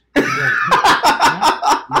 Yeah.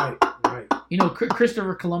 Right. You know,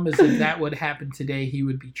 Christopher Columbus, if that would happen today, he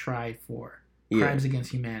would be tried for crimes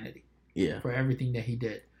against humanity. Yeah. For everything that he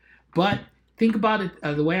did. But think about it,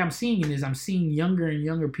 the way I'm seeing it is I'm seeing younger and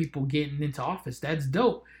younger people getting into office. That's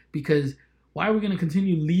dope, because why are we going to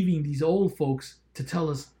continue leaving these old folks to tell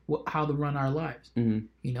us how to run our lives? Mm-hmm.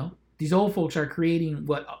 You know, these old folks are creating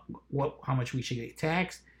how much we should get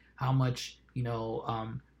taxed, how much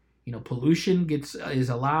pollution is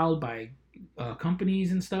allowed by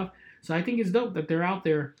companies and stuff. So I think it's dope that they're out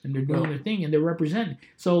there and they're doing their thing and they're representing.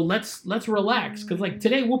 So let's relax, because like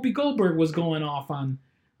today Whoopi Goldberg was going off on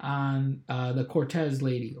the Cortez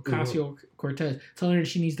lady, Ocasio-Cortez, telling her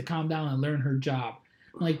she needs to calm down and learn her job.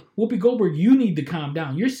 Like, Whoopi Goldberg, you need to calm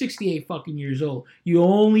down. You're 68 fucking years old. You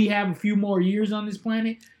only have a few more years on this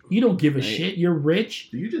planet. You don't give a shit. You're rich.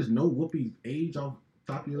 Do you just know Whoopi's age off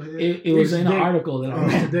the top of your head? It was in an article that I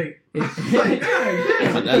read today.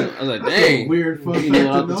 I was like, dang. Weird fucking you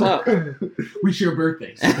know off the top. We share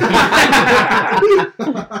birthdays.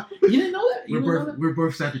 You didn't know that? We're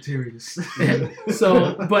both Sagittarius.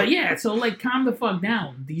 So like, calm the fuck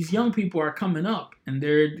down. These young people are coming up, and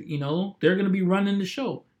they're gonna be running the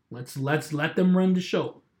show. Let's let them run the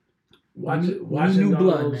show. Watching new all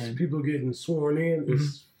blood, those man. people getting sworn in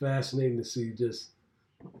is fascinating to see. Just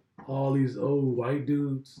all these old white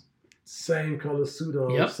dudes, same color suit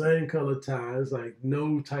on, same color tie. It's like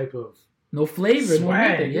no type of flavor,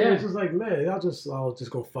 swag. No Yeah, it's just like, man, y'all just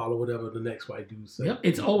gonna follow whatever the next white dude says. Yep,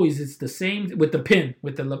 it's the same with the pin,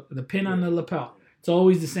 the pin on the lapel. It's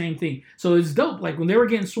always the same thing. So it's dope. Like when they were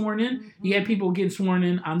getting sworn in, you had people getting sworn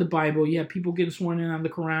in on the Bible. You had people getting sworn in on the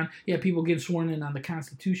Quran. You had people getting sworn in on the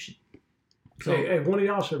Constitution. So, hey, one of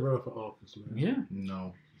y'all should run for office, man. Yeah.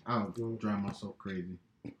 No, I would drive myself crazy.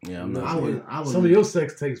 Yeah, I'm not. I would. Some of your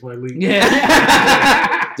sex tapes might leak.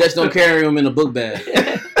 Yeah. Just don't carry them in a book bag.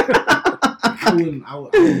 I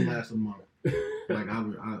wouldn't last a month. Like I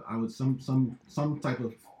would some type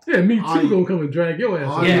of. Yeah, me too. Gonna come and drag your ass.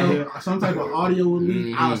 Audio, some type of audio would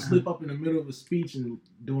leak. I'll slip up in the middle of a speech and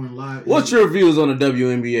doing live. What's your views on the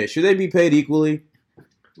WNBA? Should they be paid equally?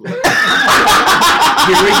 Here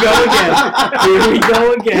we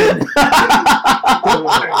go again.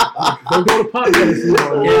 Don't go to podcast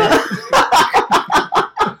anymore.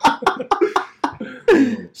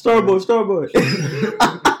 Starboy.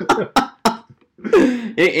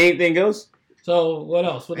 Anything else? So what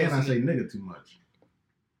else? And I say nigga too much.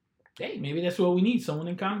 Hey, maybe that's what we need. Someone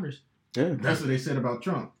in Congress. Yeah, that's what they said about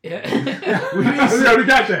Trump. Yeah, we already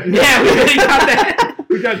got that. Yeah, we already got that.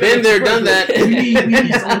 Been there, done that. We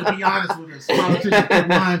need someone to be honest with us. Politicians be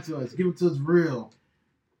lying to us. Give it to us real.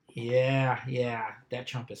 Yeah. That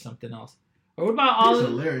Trump is something else. Or what about all He's the...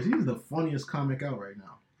 hilarious. He's the funniest comic out right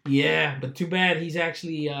now. Yeah, but too bad he's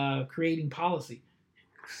actually creating policy.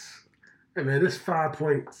 Hey, man, this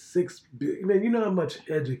 5.6 billion. Man, you know how much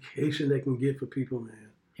education they can get for people, man.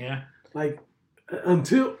 Yeah. Like,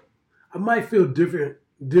 until... I might feel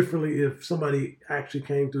differently if somebody actually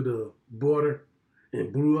came through the border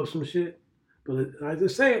and blew up some shit. But I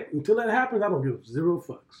just say it, until that happens, I don't give zero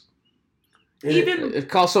fucks. And it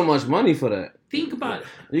costs so much money for that. Think about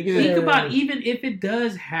it. Think about even if it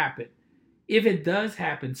does happen. If it does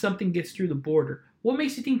happen, something gets through the border. What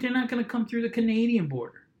makes you think they're not going to come through the Canadian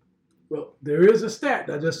border? Well, there is a stat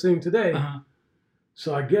I just seen today. Uh-huh.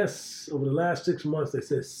 So I guess over the last 6 months, they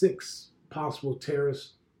said 6 possible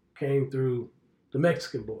terrorists came through the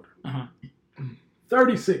Mexican border. Uh-huh.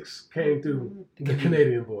 36 came through the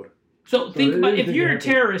Canadian border. So think about if you're a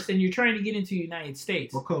terrorist and you're trying to get into the United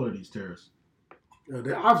States. What color are these terrorists?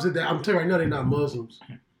 Obviously, I'm telling you right now, they're not Muslims.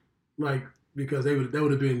 Like, because they would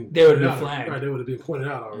have been... They would have been flagged. Right, they would have been pointed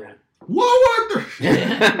out already. What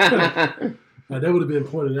the... They would have been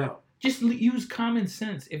pointed out. Just use common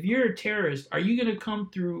sense. If you're a terrorist, are you going to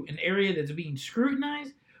come through an area that's being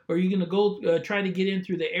scrutinized? Or are you going to go try to get in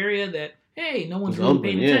through the area that, hey, no one's really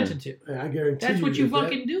paying attention to? I guarantee that's what you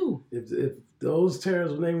fucking do. If those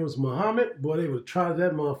terrorists' name was Muhammad, boy, they would try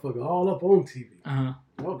that motherfucker all up on TV. Uh-huh.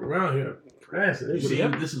 Walk around here pressing.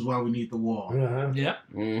 This is why we need the wall. Uh-huh. Yep.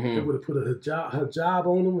 They would have put a hijab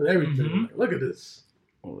on them and everything. Mm-hmm. Like, look at this.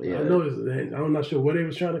 Oh, yeah. I'm not sure where they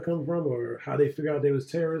was trying to come from or how they figured out they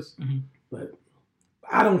was terrorists. Mm-hmm. But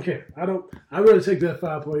I don't care. I'd rather take that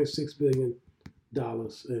 $5.6 billion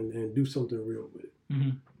and do something real with it.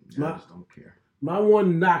 Mm-hmm. I just don't care. My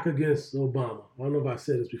one knock against Obama, I don't know if I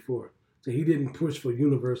said this before, that he didn't push for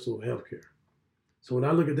universal health care. So when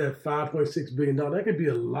I look at that $5.6 billion, that could be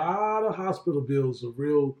a lot of hospital bills of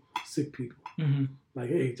real sick people. Mm-hmm. Like,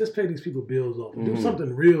 hey, just pay these people bills off and do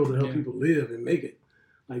something real to help people live and make it.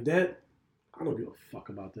 Like that, I don't give a fuck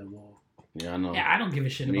about that wall. Yeah, I know. Yeah, I don't give a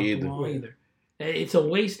shit about the wall either. It's a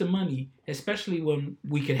waste of money, especially when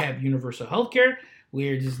we could have universal health care,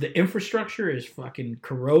 where just the infrastructure is fucking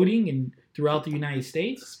corroding and throughout the United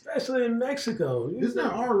States. Especially in Mexico. Isn't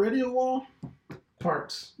there already a wall?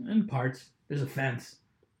 Parts. In parts. There's a fence.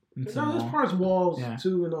 There's parts walls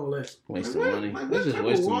too and all that. Waste of money. That's just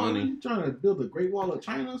waste of money. You trying to build the Great Wall of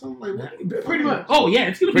China or something like that? Pretty much. Oh yeah,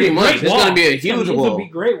 it's gonna be a great wall. It's gonna be a huge wall. It's gonna be a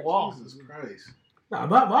great wall. Jesus Christ. Nah,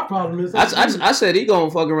 my problem is I said he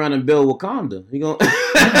gonna fuck around and build Wakanda. He gonna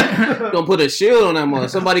put a shield on that mother.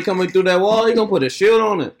 Somebody coming through that wall, he gonna put a shield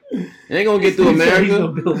on it. He ain't gonna get through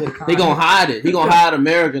America. He gonna hide it. He gonna hide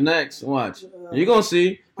America next. Watch. You gonna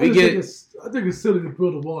see. I think it's silly to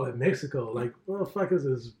build a wall in Mexico. Like,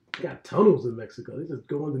 motherfuckers got tunnels in Mexico. They just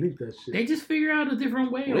go underneath that shit. They just figure out a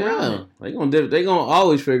different way around it. They gonna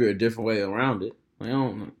always figure a different way around it.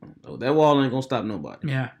 That wall ain't gonna stop nobody.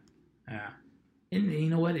 Yeah. And you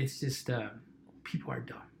know what? It's just people are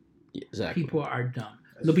dumb. Yeah, exactly. People are dumb.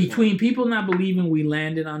 Between people not believing we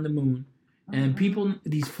landed on the moon and people,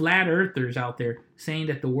 these flat earthers out there saying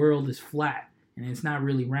that the world is flat and it's not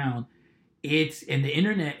really round. And the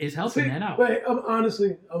internet is helping that out. Wait,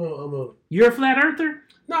 honestly, You're a flat earther?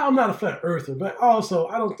 No, I'm not a flat earther, but also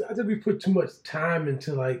I think we put too much time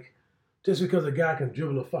into like just because a guy can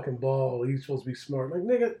dribble a fucking ball, he's supposed to be smart. Like,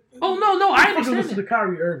 nigga. Oh no, I understand. Listen to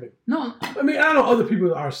Kyrie Irving. No, I mean I know other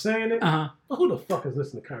people are saying it, but who the fuck is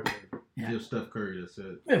listening to Kyrie Irving? Yeah. Just Steph Curry that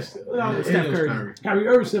said. Yes, Steph Curry. Kyrie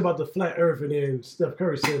Irving said about the flat Earth, and then Steph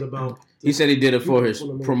Curry said about. He said he did it for his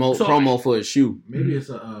promo for his shoe. Maybe it's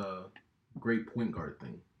a great point guard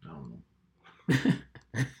thing. I don't know.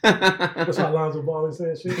 That's how Lonzo Ball is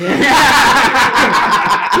saying shit.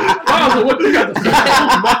 Lonzo, what you got to say?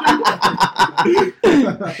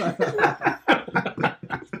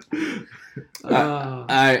 All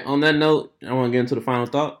right. On that note, I want to get into the final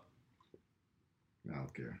thought. I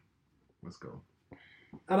don't care. Let's go.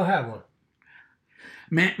 I don't have one.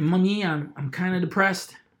 Man, mommy, I'm kind of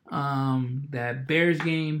depressed. That Bears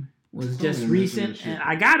game was just recent, and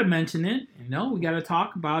I gotta mention it. We gotta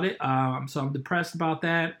talk about it. So I'm depressed about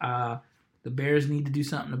that. The Bears need to do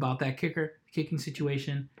something about that kicking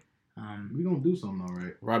situation. We gonna do something, all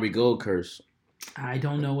right. Robbie Gold curse. I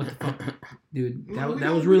don't know what the fuck, dude. That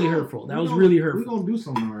was really hurtful. That was really hurtful. We gonna do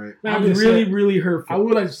something, all right. That was really hurtful. I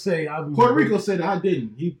would like to say, Puerto Rico said I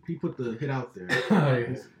didn't. He put the hit out there.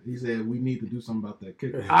 He said we need to do something about that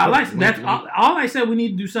kicker. All I said. We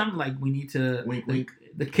need to do something. Like we need to. Wink, wink.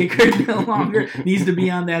 The kicker no longer needs to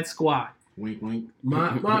be on that squad. Wink, wink.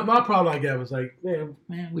 My problem I got was like, man,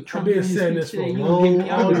 we I've been saying this for a long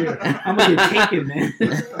year. I'm gonna get taken, man.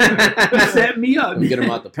 Set me up. Get him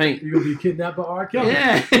out the paint. You're gonna be kidnapped by R. Kelly.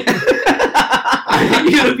 Yeah.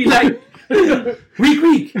 You're gonna be like,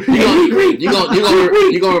 Reek. You're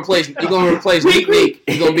gonna replace Neek Neek.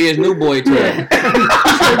 He's gonna be his new boy toy. He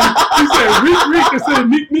said Reek instead of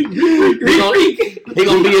Neek. He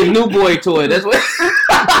gonna be his new boy toy. That's what.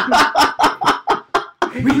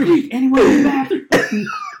 Reek. Anyone in the bathroom?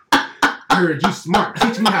 I heard you smart.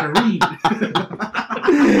 Teach me how to read.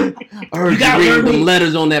 I heard you read the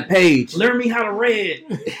letters on that page. Learn me how to read.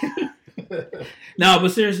 No,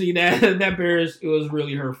 but seriously, that Bears, it was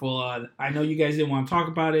really hurtful. I know you guys didn't want to talk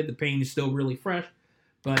about it. The pain is still really fresh,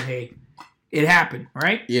 but hey, it happened,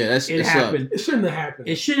 right? Yeah, it happened. It shouldn't have happened.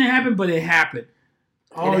 It shouldn't have happened, but it happened.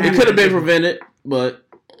 It could have been prevented, but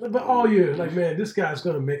all year, like, man, this guy's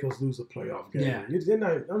gonna make us lose a playoff game. Yeah.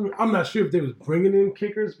 I'm not sure if they was bringing in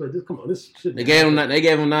kickers, but come on, this shit. They gave him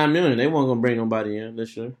 $9 million. They weren't gonna bring nobody in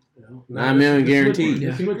this year. $9 million guaranteed.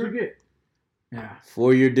 That's what you get. Yeah.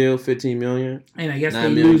 4-year deal, $15 million. And I guess $9 they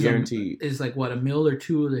million lose guaranteed. Is like what, $1 million or $2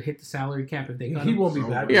 million to hit the salary cap if they cut him. He won't be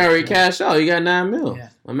back. He already cashed out. He got $9 million. Yeah.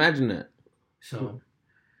 Imagine that. So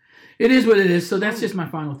it is what it is. So that's just my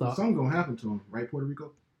final thought. Something gonna happen to him, right, Puerto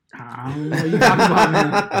Rico? I don't know what you're talking about,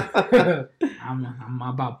 man. I'm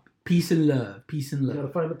about peace and love. Peace and You got a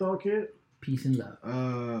love. final thought, kid? Peace and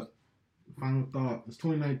love. Final thought. It's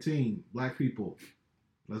 2019. Black people,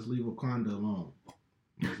 let's leave Wakanda alone.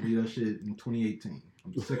 Let's leave that shit in 2018.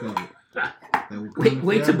 I'm sick of it.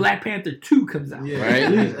 Wait till Black Panther 2 comes out. Yeah,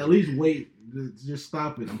 right? at least wait. Just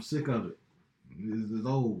stop it. I'm sick of it. It's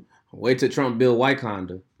old. Wait till Trump build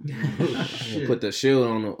Wakanda. Shit. Put the shield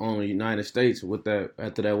on the United States with that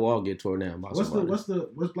after that wall get torn down by somebody.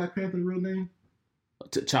 What's Black Panther's real name?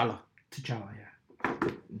 T'Challa. T'Challa, yeah.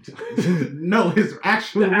 No, his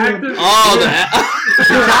actual real actor?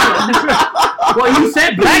 Well, you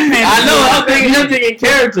said Black Panther. I know. I'm thinking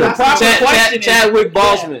character. The proper question is- Chadwick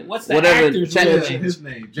Boseman. What's the actor's real name? his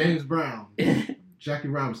name. James Brown. Jackie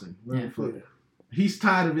Robinson. He's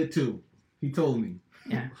tired of it too. He told me.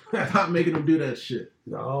 Yeah. Stop making him do that shit.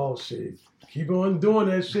 Oh shit! Keep on doing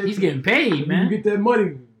that shit. He's getting paid, man. You get that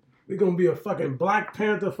money. We're gonna be a fucking Black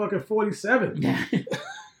Panther fucking 47. Yeah.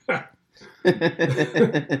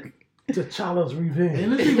 T'Challa's revenge.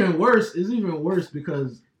 And it's even worse. It's even worse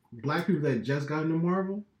because black people that just got into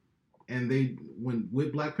Marvel and they went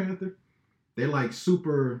with Black Panther, they're like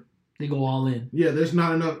super. They go all in. Yeah, there's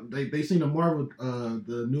not enough. They seen the Marvel,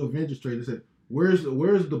 the new Avengers trailer. They said, "Where's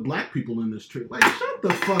the black people in this trailer?" Like, shut the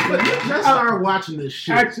fuck up. Just start watching this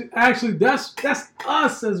shit. Actually, that's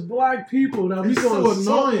us as black people. Now we It's going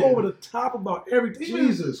so annoying. over the top about everything.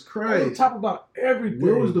 Jesus Over the Christ. top about everything.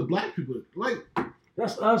 Where was the black people? Like,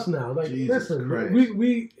 That's us now. Like, Jesus listen, Christ.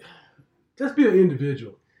 we just be an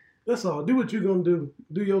individual. That's all. Do what you're gonna do.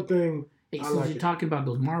 Do your thing. Hey, I since like you're it. talking about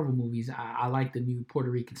those Marvel movies, I like the new Puerto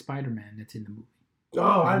Rican Spider-Man that's in the movie.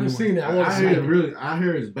 Oh, I haven't seen that. I want to see it. I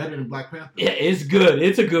hear it's better than Black Panther. Yeah, it's good.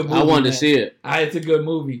 It's a good movie. I wanted to man. see it. It's a good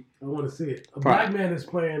movie. I want to see it. A Right. black man is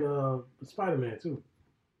playing Spider-Man too.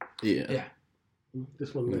 Yeah. Yeah.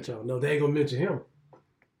 Just want to let y'all know they ain't gonna mention him.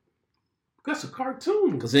 That's a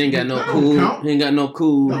cartoon. Cause he ain't got no That cool. don't count. He ain't got no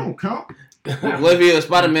cool. That don't count. What if he a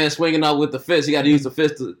Spider-Man swinging out with the fist? He got to use the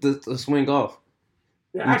fist to swing off.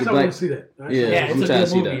 Yeah, actually, I want to see that. Yeah, Yeah, I'm it's trying a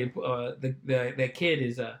to good see movie. That kid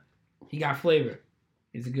is he got flavor.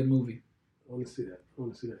 It's a good movie. I want to see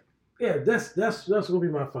that. Yeah, that's gonna be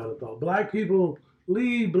my final thought. Black people,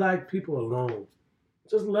 leave black people alone.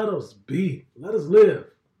 Just let us be. Let us live.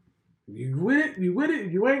 You with it? You with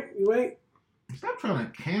it? You ain't. Stop trying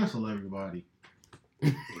to cancel everybody.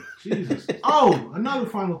 Jesus. Oh, another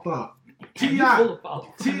final thought. T.I.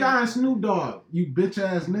 and Snoop Dogg, you bitch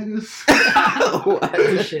ass niggas.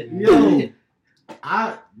 Shit. Yo,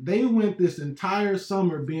 they went this entire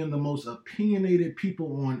summer being the most opinionated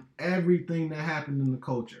people on everything that happened in the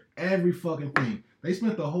culture. Every fucking thing. They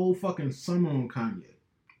spent the whole fucking summer on Kanye,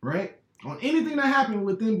 right? On anything that happened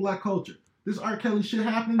within black culture. This R. Kelly shit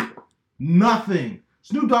happened? Nothing.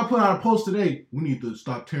 Snoop Dogg put out a post today. We need to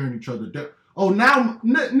stop tearing each other down. Oh, now,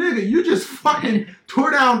 nigga, you just fucking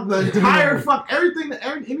tore down the entire everything.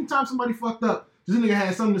 Anytime somebody fucked up, this nigga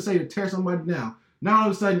had something to say to tear somebody down. Now all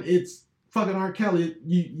of a sudden, it's fucking R. Kelly.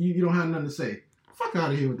 You don't have nothing to say. Fuck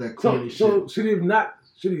out of here with that corny shit. So should he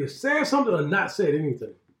have said something or not said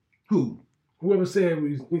anything? Who? Whoever said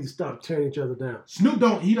we need to stop tearing each other down.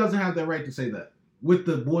 Snoop he doesn't have that right to say that with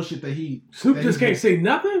the bullshit that he. Snoop just can't say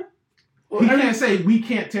nothing. He can't say we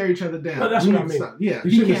can't tear each other down. No, that's what I mean. Yeah,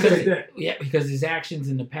 he can't say that. Yeah, because his actions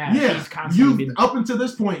in the past, yeah, he's constantly been... Up until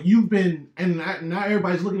this point, you've been, and now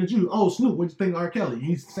everybody's looking at you. Oh, Snoop, what do you think of R. Kelly?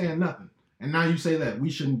 He's saying nothing. And now you say that we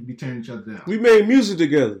shouldn't be tearing each other down. We made music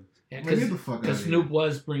together. Because Snoop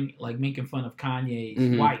was making fun of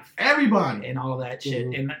Kanye's wife, everybody, and all that shit,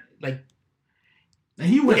 and and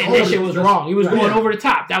he went. And that shit was wrong. He was going over the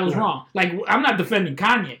top. That was wrong. Like, I'm not defending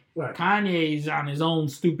Kanye. Right. Kanye's on his own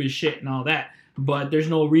stupid shit and all that, but there's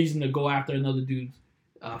no reason to go after another dude's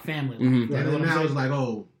family. Mm-hmm. And then now it's like,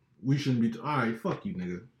 oh, we shouldn't be. All right, fuck you,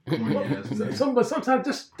 nigga. But sometimes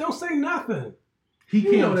just don't say nothing. He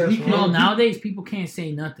can't. No, nowadays people can't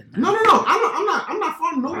say nothing. Man. No. I'm not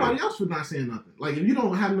faulting nobody else for not saying nothing. Like, if you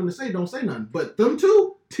don't have nothing to say, don't say nothing. But them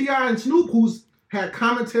two, T.I. and Snoop, who's had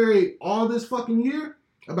commentary all this fucking year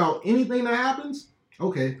about anything that happens.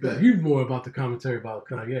 Okay, bet. You more about the commentary about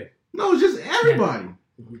Kanye. No, it's just everybody.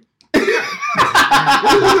 Yeah. It's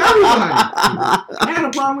just everybody. I had a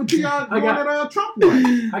problem with T.I. going at Trump.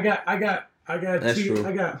 I got. That's true.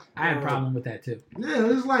 I had a problem with that too. Yeah,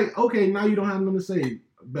 it's like, okay, now you don't have nothing to say.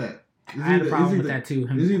 Bet. I had a problem with that too.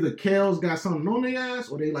 It's either Kale's got something on their ass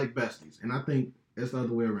or they like besties. And I think it's the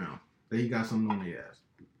other way around. That he got something on their ass.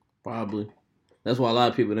 Probably. That's why a lot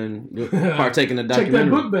of people didn't partake in the documentary. Check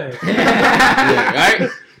that book bag. Yeah, right?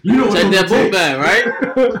 You know check that book bag, right?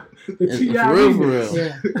 For real.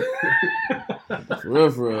 Yeah.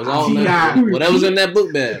 For real. It's all whatever's in that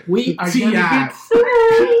book bag. We are gonna get sued.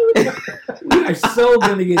 We are so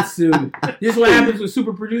gonna get sued. This is what happens with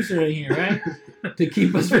super producer in here, right? To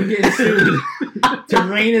keep us from getting sued, to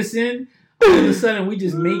rein us in. All of a sudden, we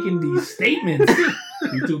just making these statements.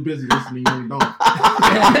 You're too busy listening. You don't.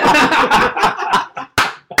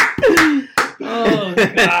 Oh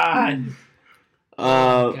God.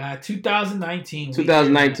 God. 2019.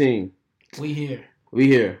 2019. We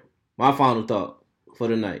here. My final thought for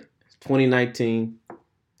the night. 2019,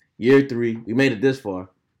 year 3. We made it this far.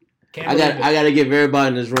 I got to give everybody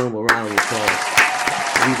in this room a round of applause.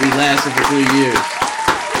 We lasted for 3 years.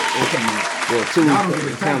 Well, 2 I don't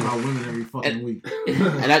get attacked by women every fucking week.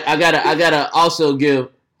 And I gotta also give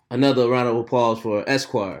another round of applause for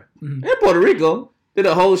Esquire. Mm-hmm. In Puerto Rico, did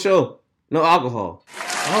a whole show. No alcohol.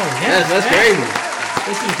 Oh, yeah. That's crazy.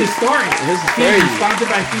 This is historic. This is crazy. Sponsored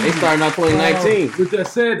by Fiji. They starting out 2019. With that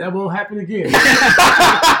said, that won't happen again.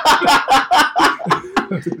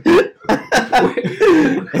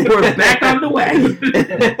 We're back on the wagon.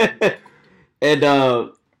 And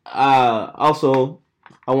also,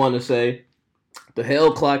 I want to say, the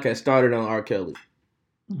hell clock has started on R. Kelly.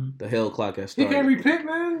 Mm-hmm. The hell clock has started. He can't repent,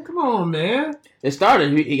 man. Come on, man. It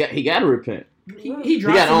started. He got to repent. He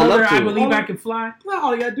dropped another I Believe I Can Fly. No,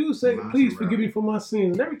 all you got to do is say, please forgive me for my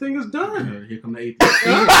sins. And everything is done. Yeah, here come the 8th.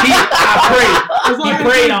 I prayed. He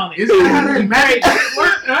prayed on it. Is it how that magic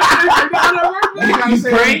work?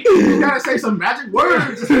 You got to say some magic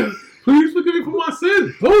words. Please forgive me for my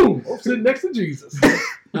sins. Boom. I'm sitting next to Jesus.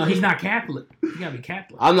 No, he's not Catholic. You gotta be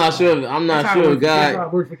Catholic. I'm not sure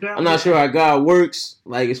how God works.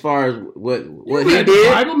 Like, as far as what he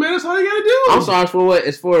did. Bible, man, that's all you gotta do. I'm sorry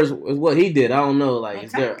as far as what he did. I don't know. Like,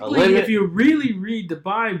 is there a limit? If you really read the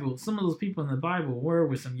Bible, some of those people in the Bible were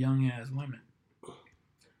with some young ass women.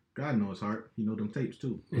 God knows his heart. He know them tapes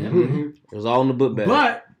too. Yeah. Mm-hmm. It was all in the book bag.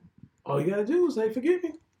 But all you gotta do is say, forgive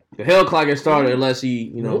me. The hell clock has started unless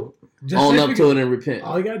he, own up to it and repent.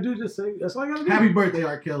 All you gotta do is just say, that's all you gotta do. Happy birthday,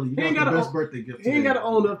 R. Kelly. You got the best birthday gift. He ain't gotta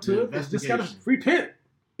own up to it. Just gotta repent.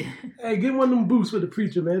 Hey, get one of them boosts with the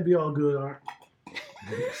preacher, man. Be all good, R.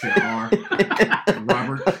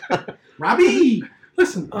 Robert. Robbie.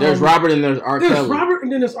 Listen. There's Robert and there's R. Kelly. There's Robert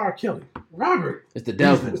and then there's R. Kelly. Robert. It's the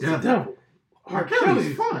devil. It's the devil. R.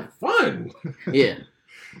 Kelly's fun. Yeah.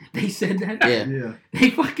 They said that? Yeah. They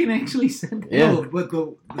fucking actually said that. Yeah. No, but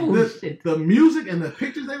the music and the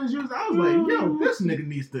pictures they was using, I was like, yo, this nigga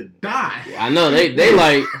needs to die. I know. They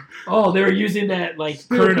like... Oh, they were using that, like,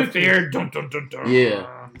 current affair. Dun, dun, dun, dun. Yeah.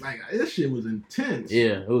 Like, this shit was intense.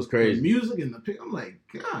 Yeah, it was crazy. The music and the picture, I'm like,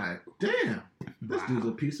 God damn. This dude's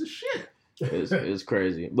a piece of shit. It's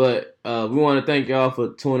crazy. But we want to thank y'all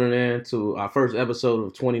for tuning in to our first episode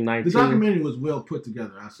of 2019. The documentary was well put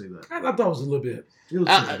together, I'll say that. I thought it was a little bit. It was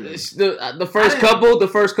the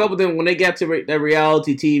first couple, then when they got to that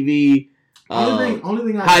reality TV, only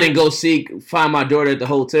thing hide and go seek, find my daughter at the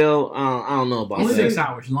hotel. I don't know about that. 6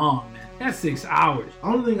 hours long, man. That's 6 hours.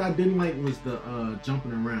 Only thing I didn't like was the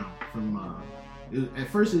jumping around from. At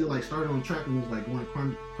first, it like started on track and it was like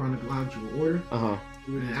going chronological order. And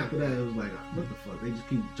then after that, it was like, what the fuck? They just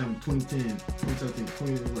keep jumping 2010, 2017,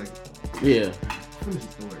 20. It was like, yeah. Finish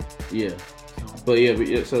the story. Yeah. But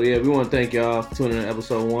we want to thank y'all for tuning in to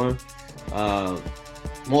episode 1.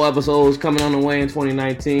 More episodes coming on the way in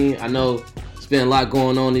 2019. I know it's been a lot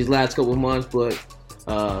going on these last couple of months, but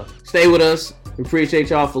stay with us. We appreciate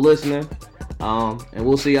y'all for listening. And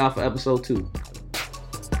we'll see y'all for episode 2.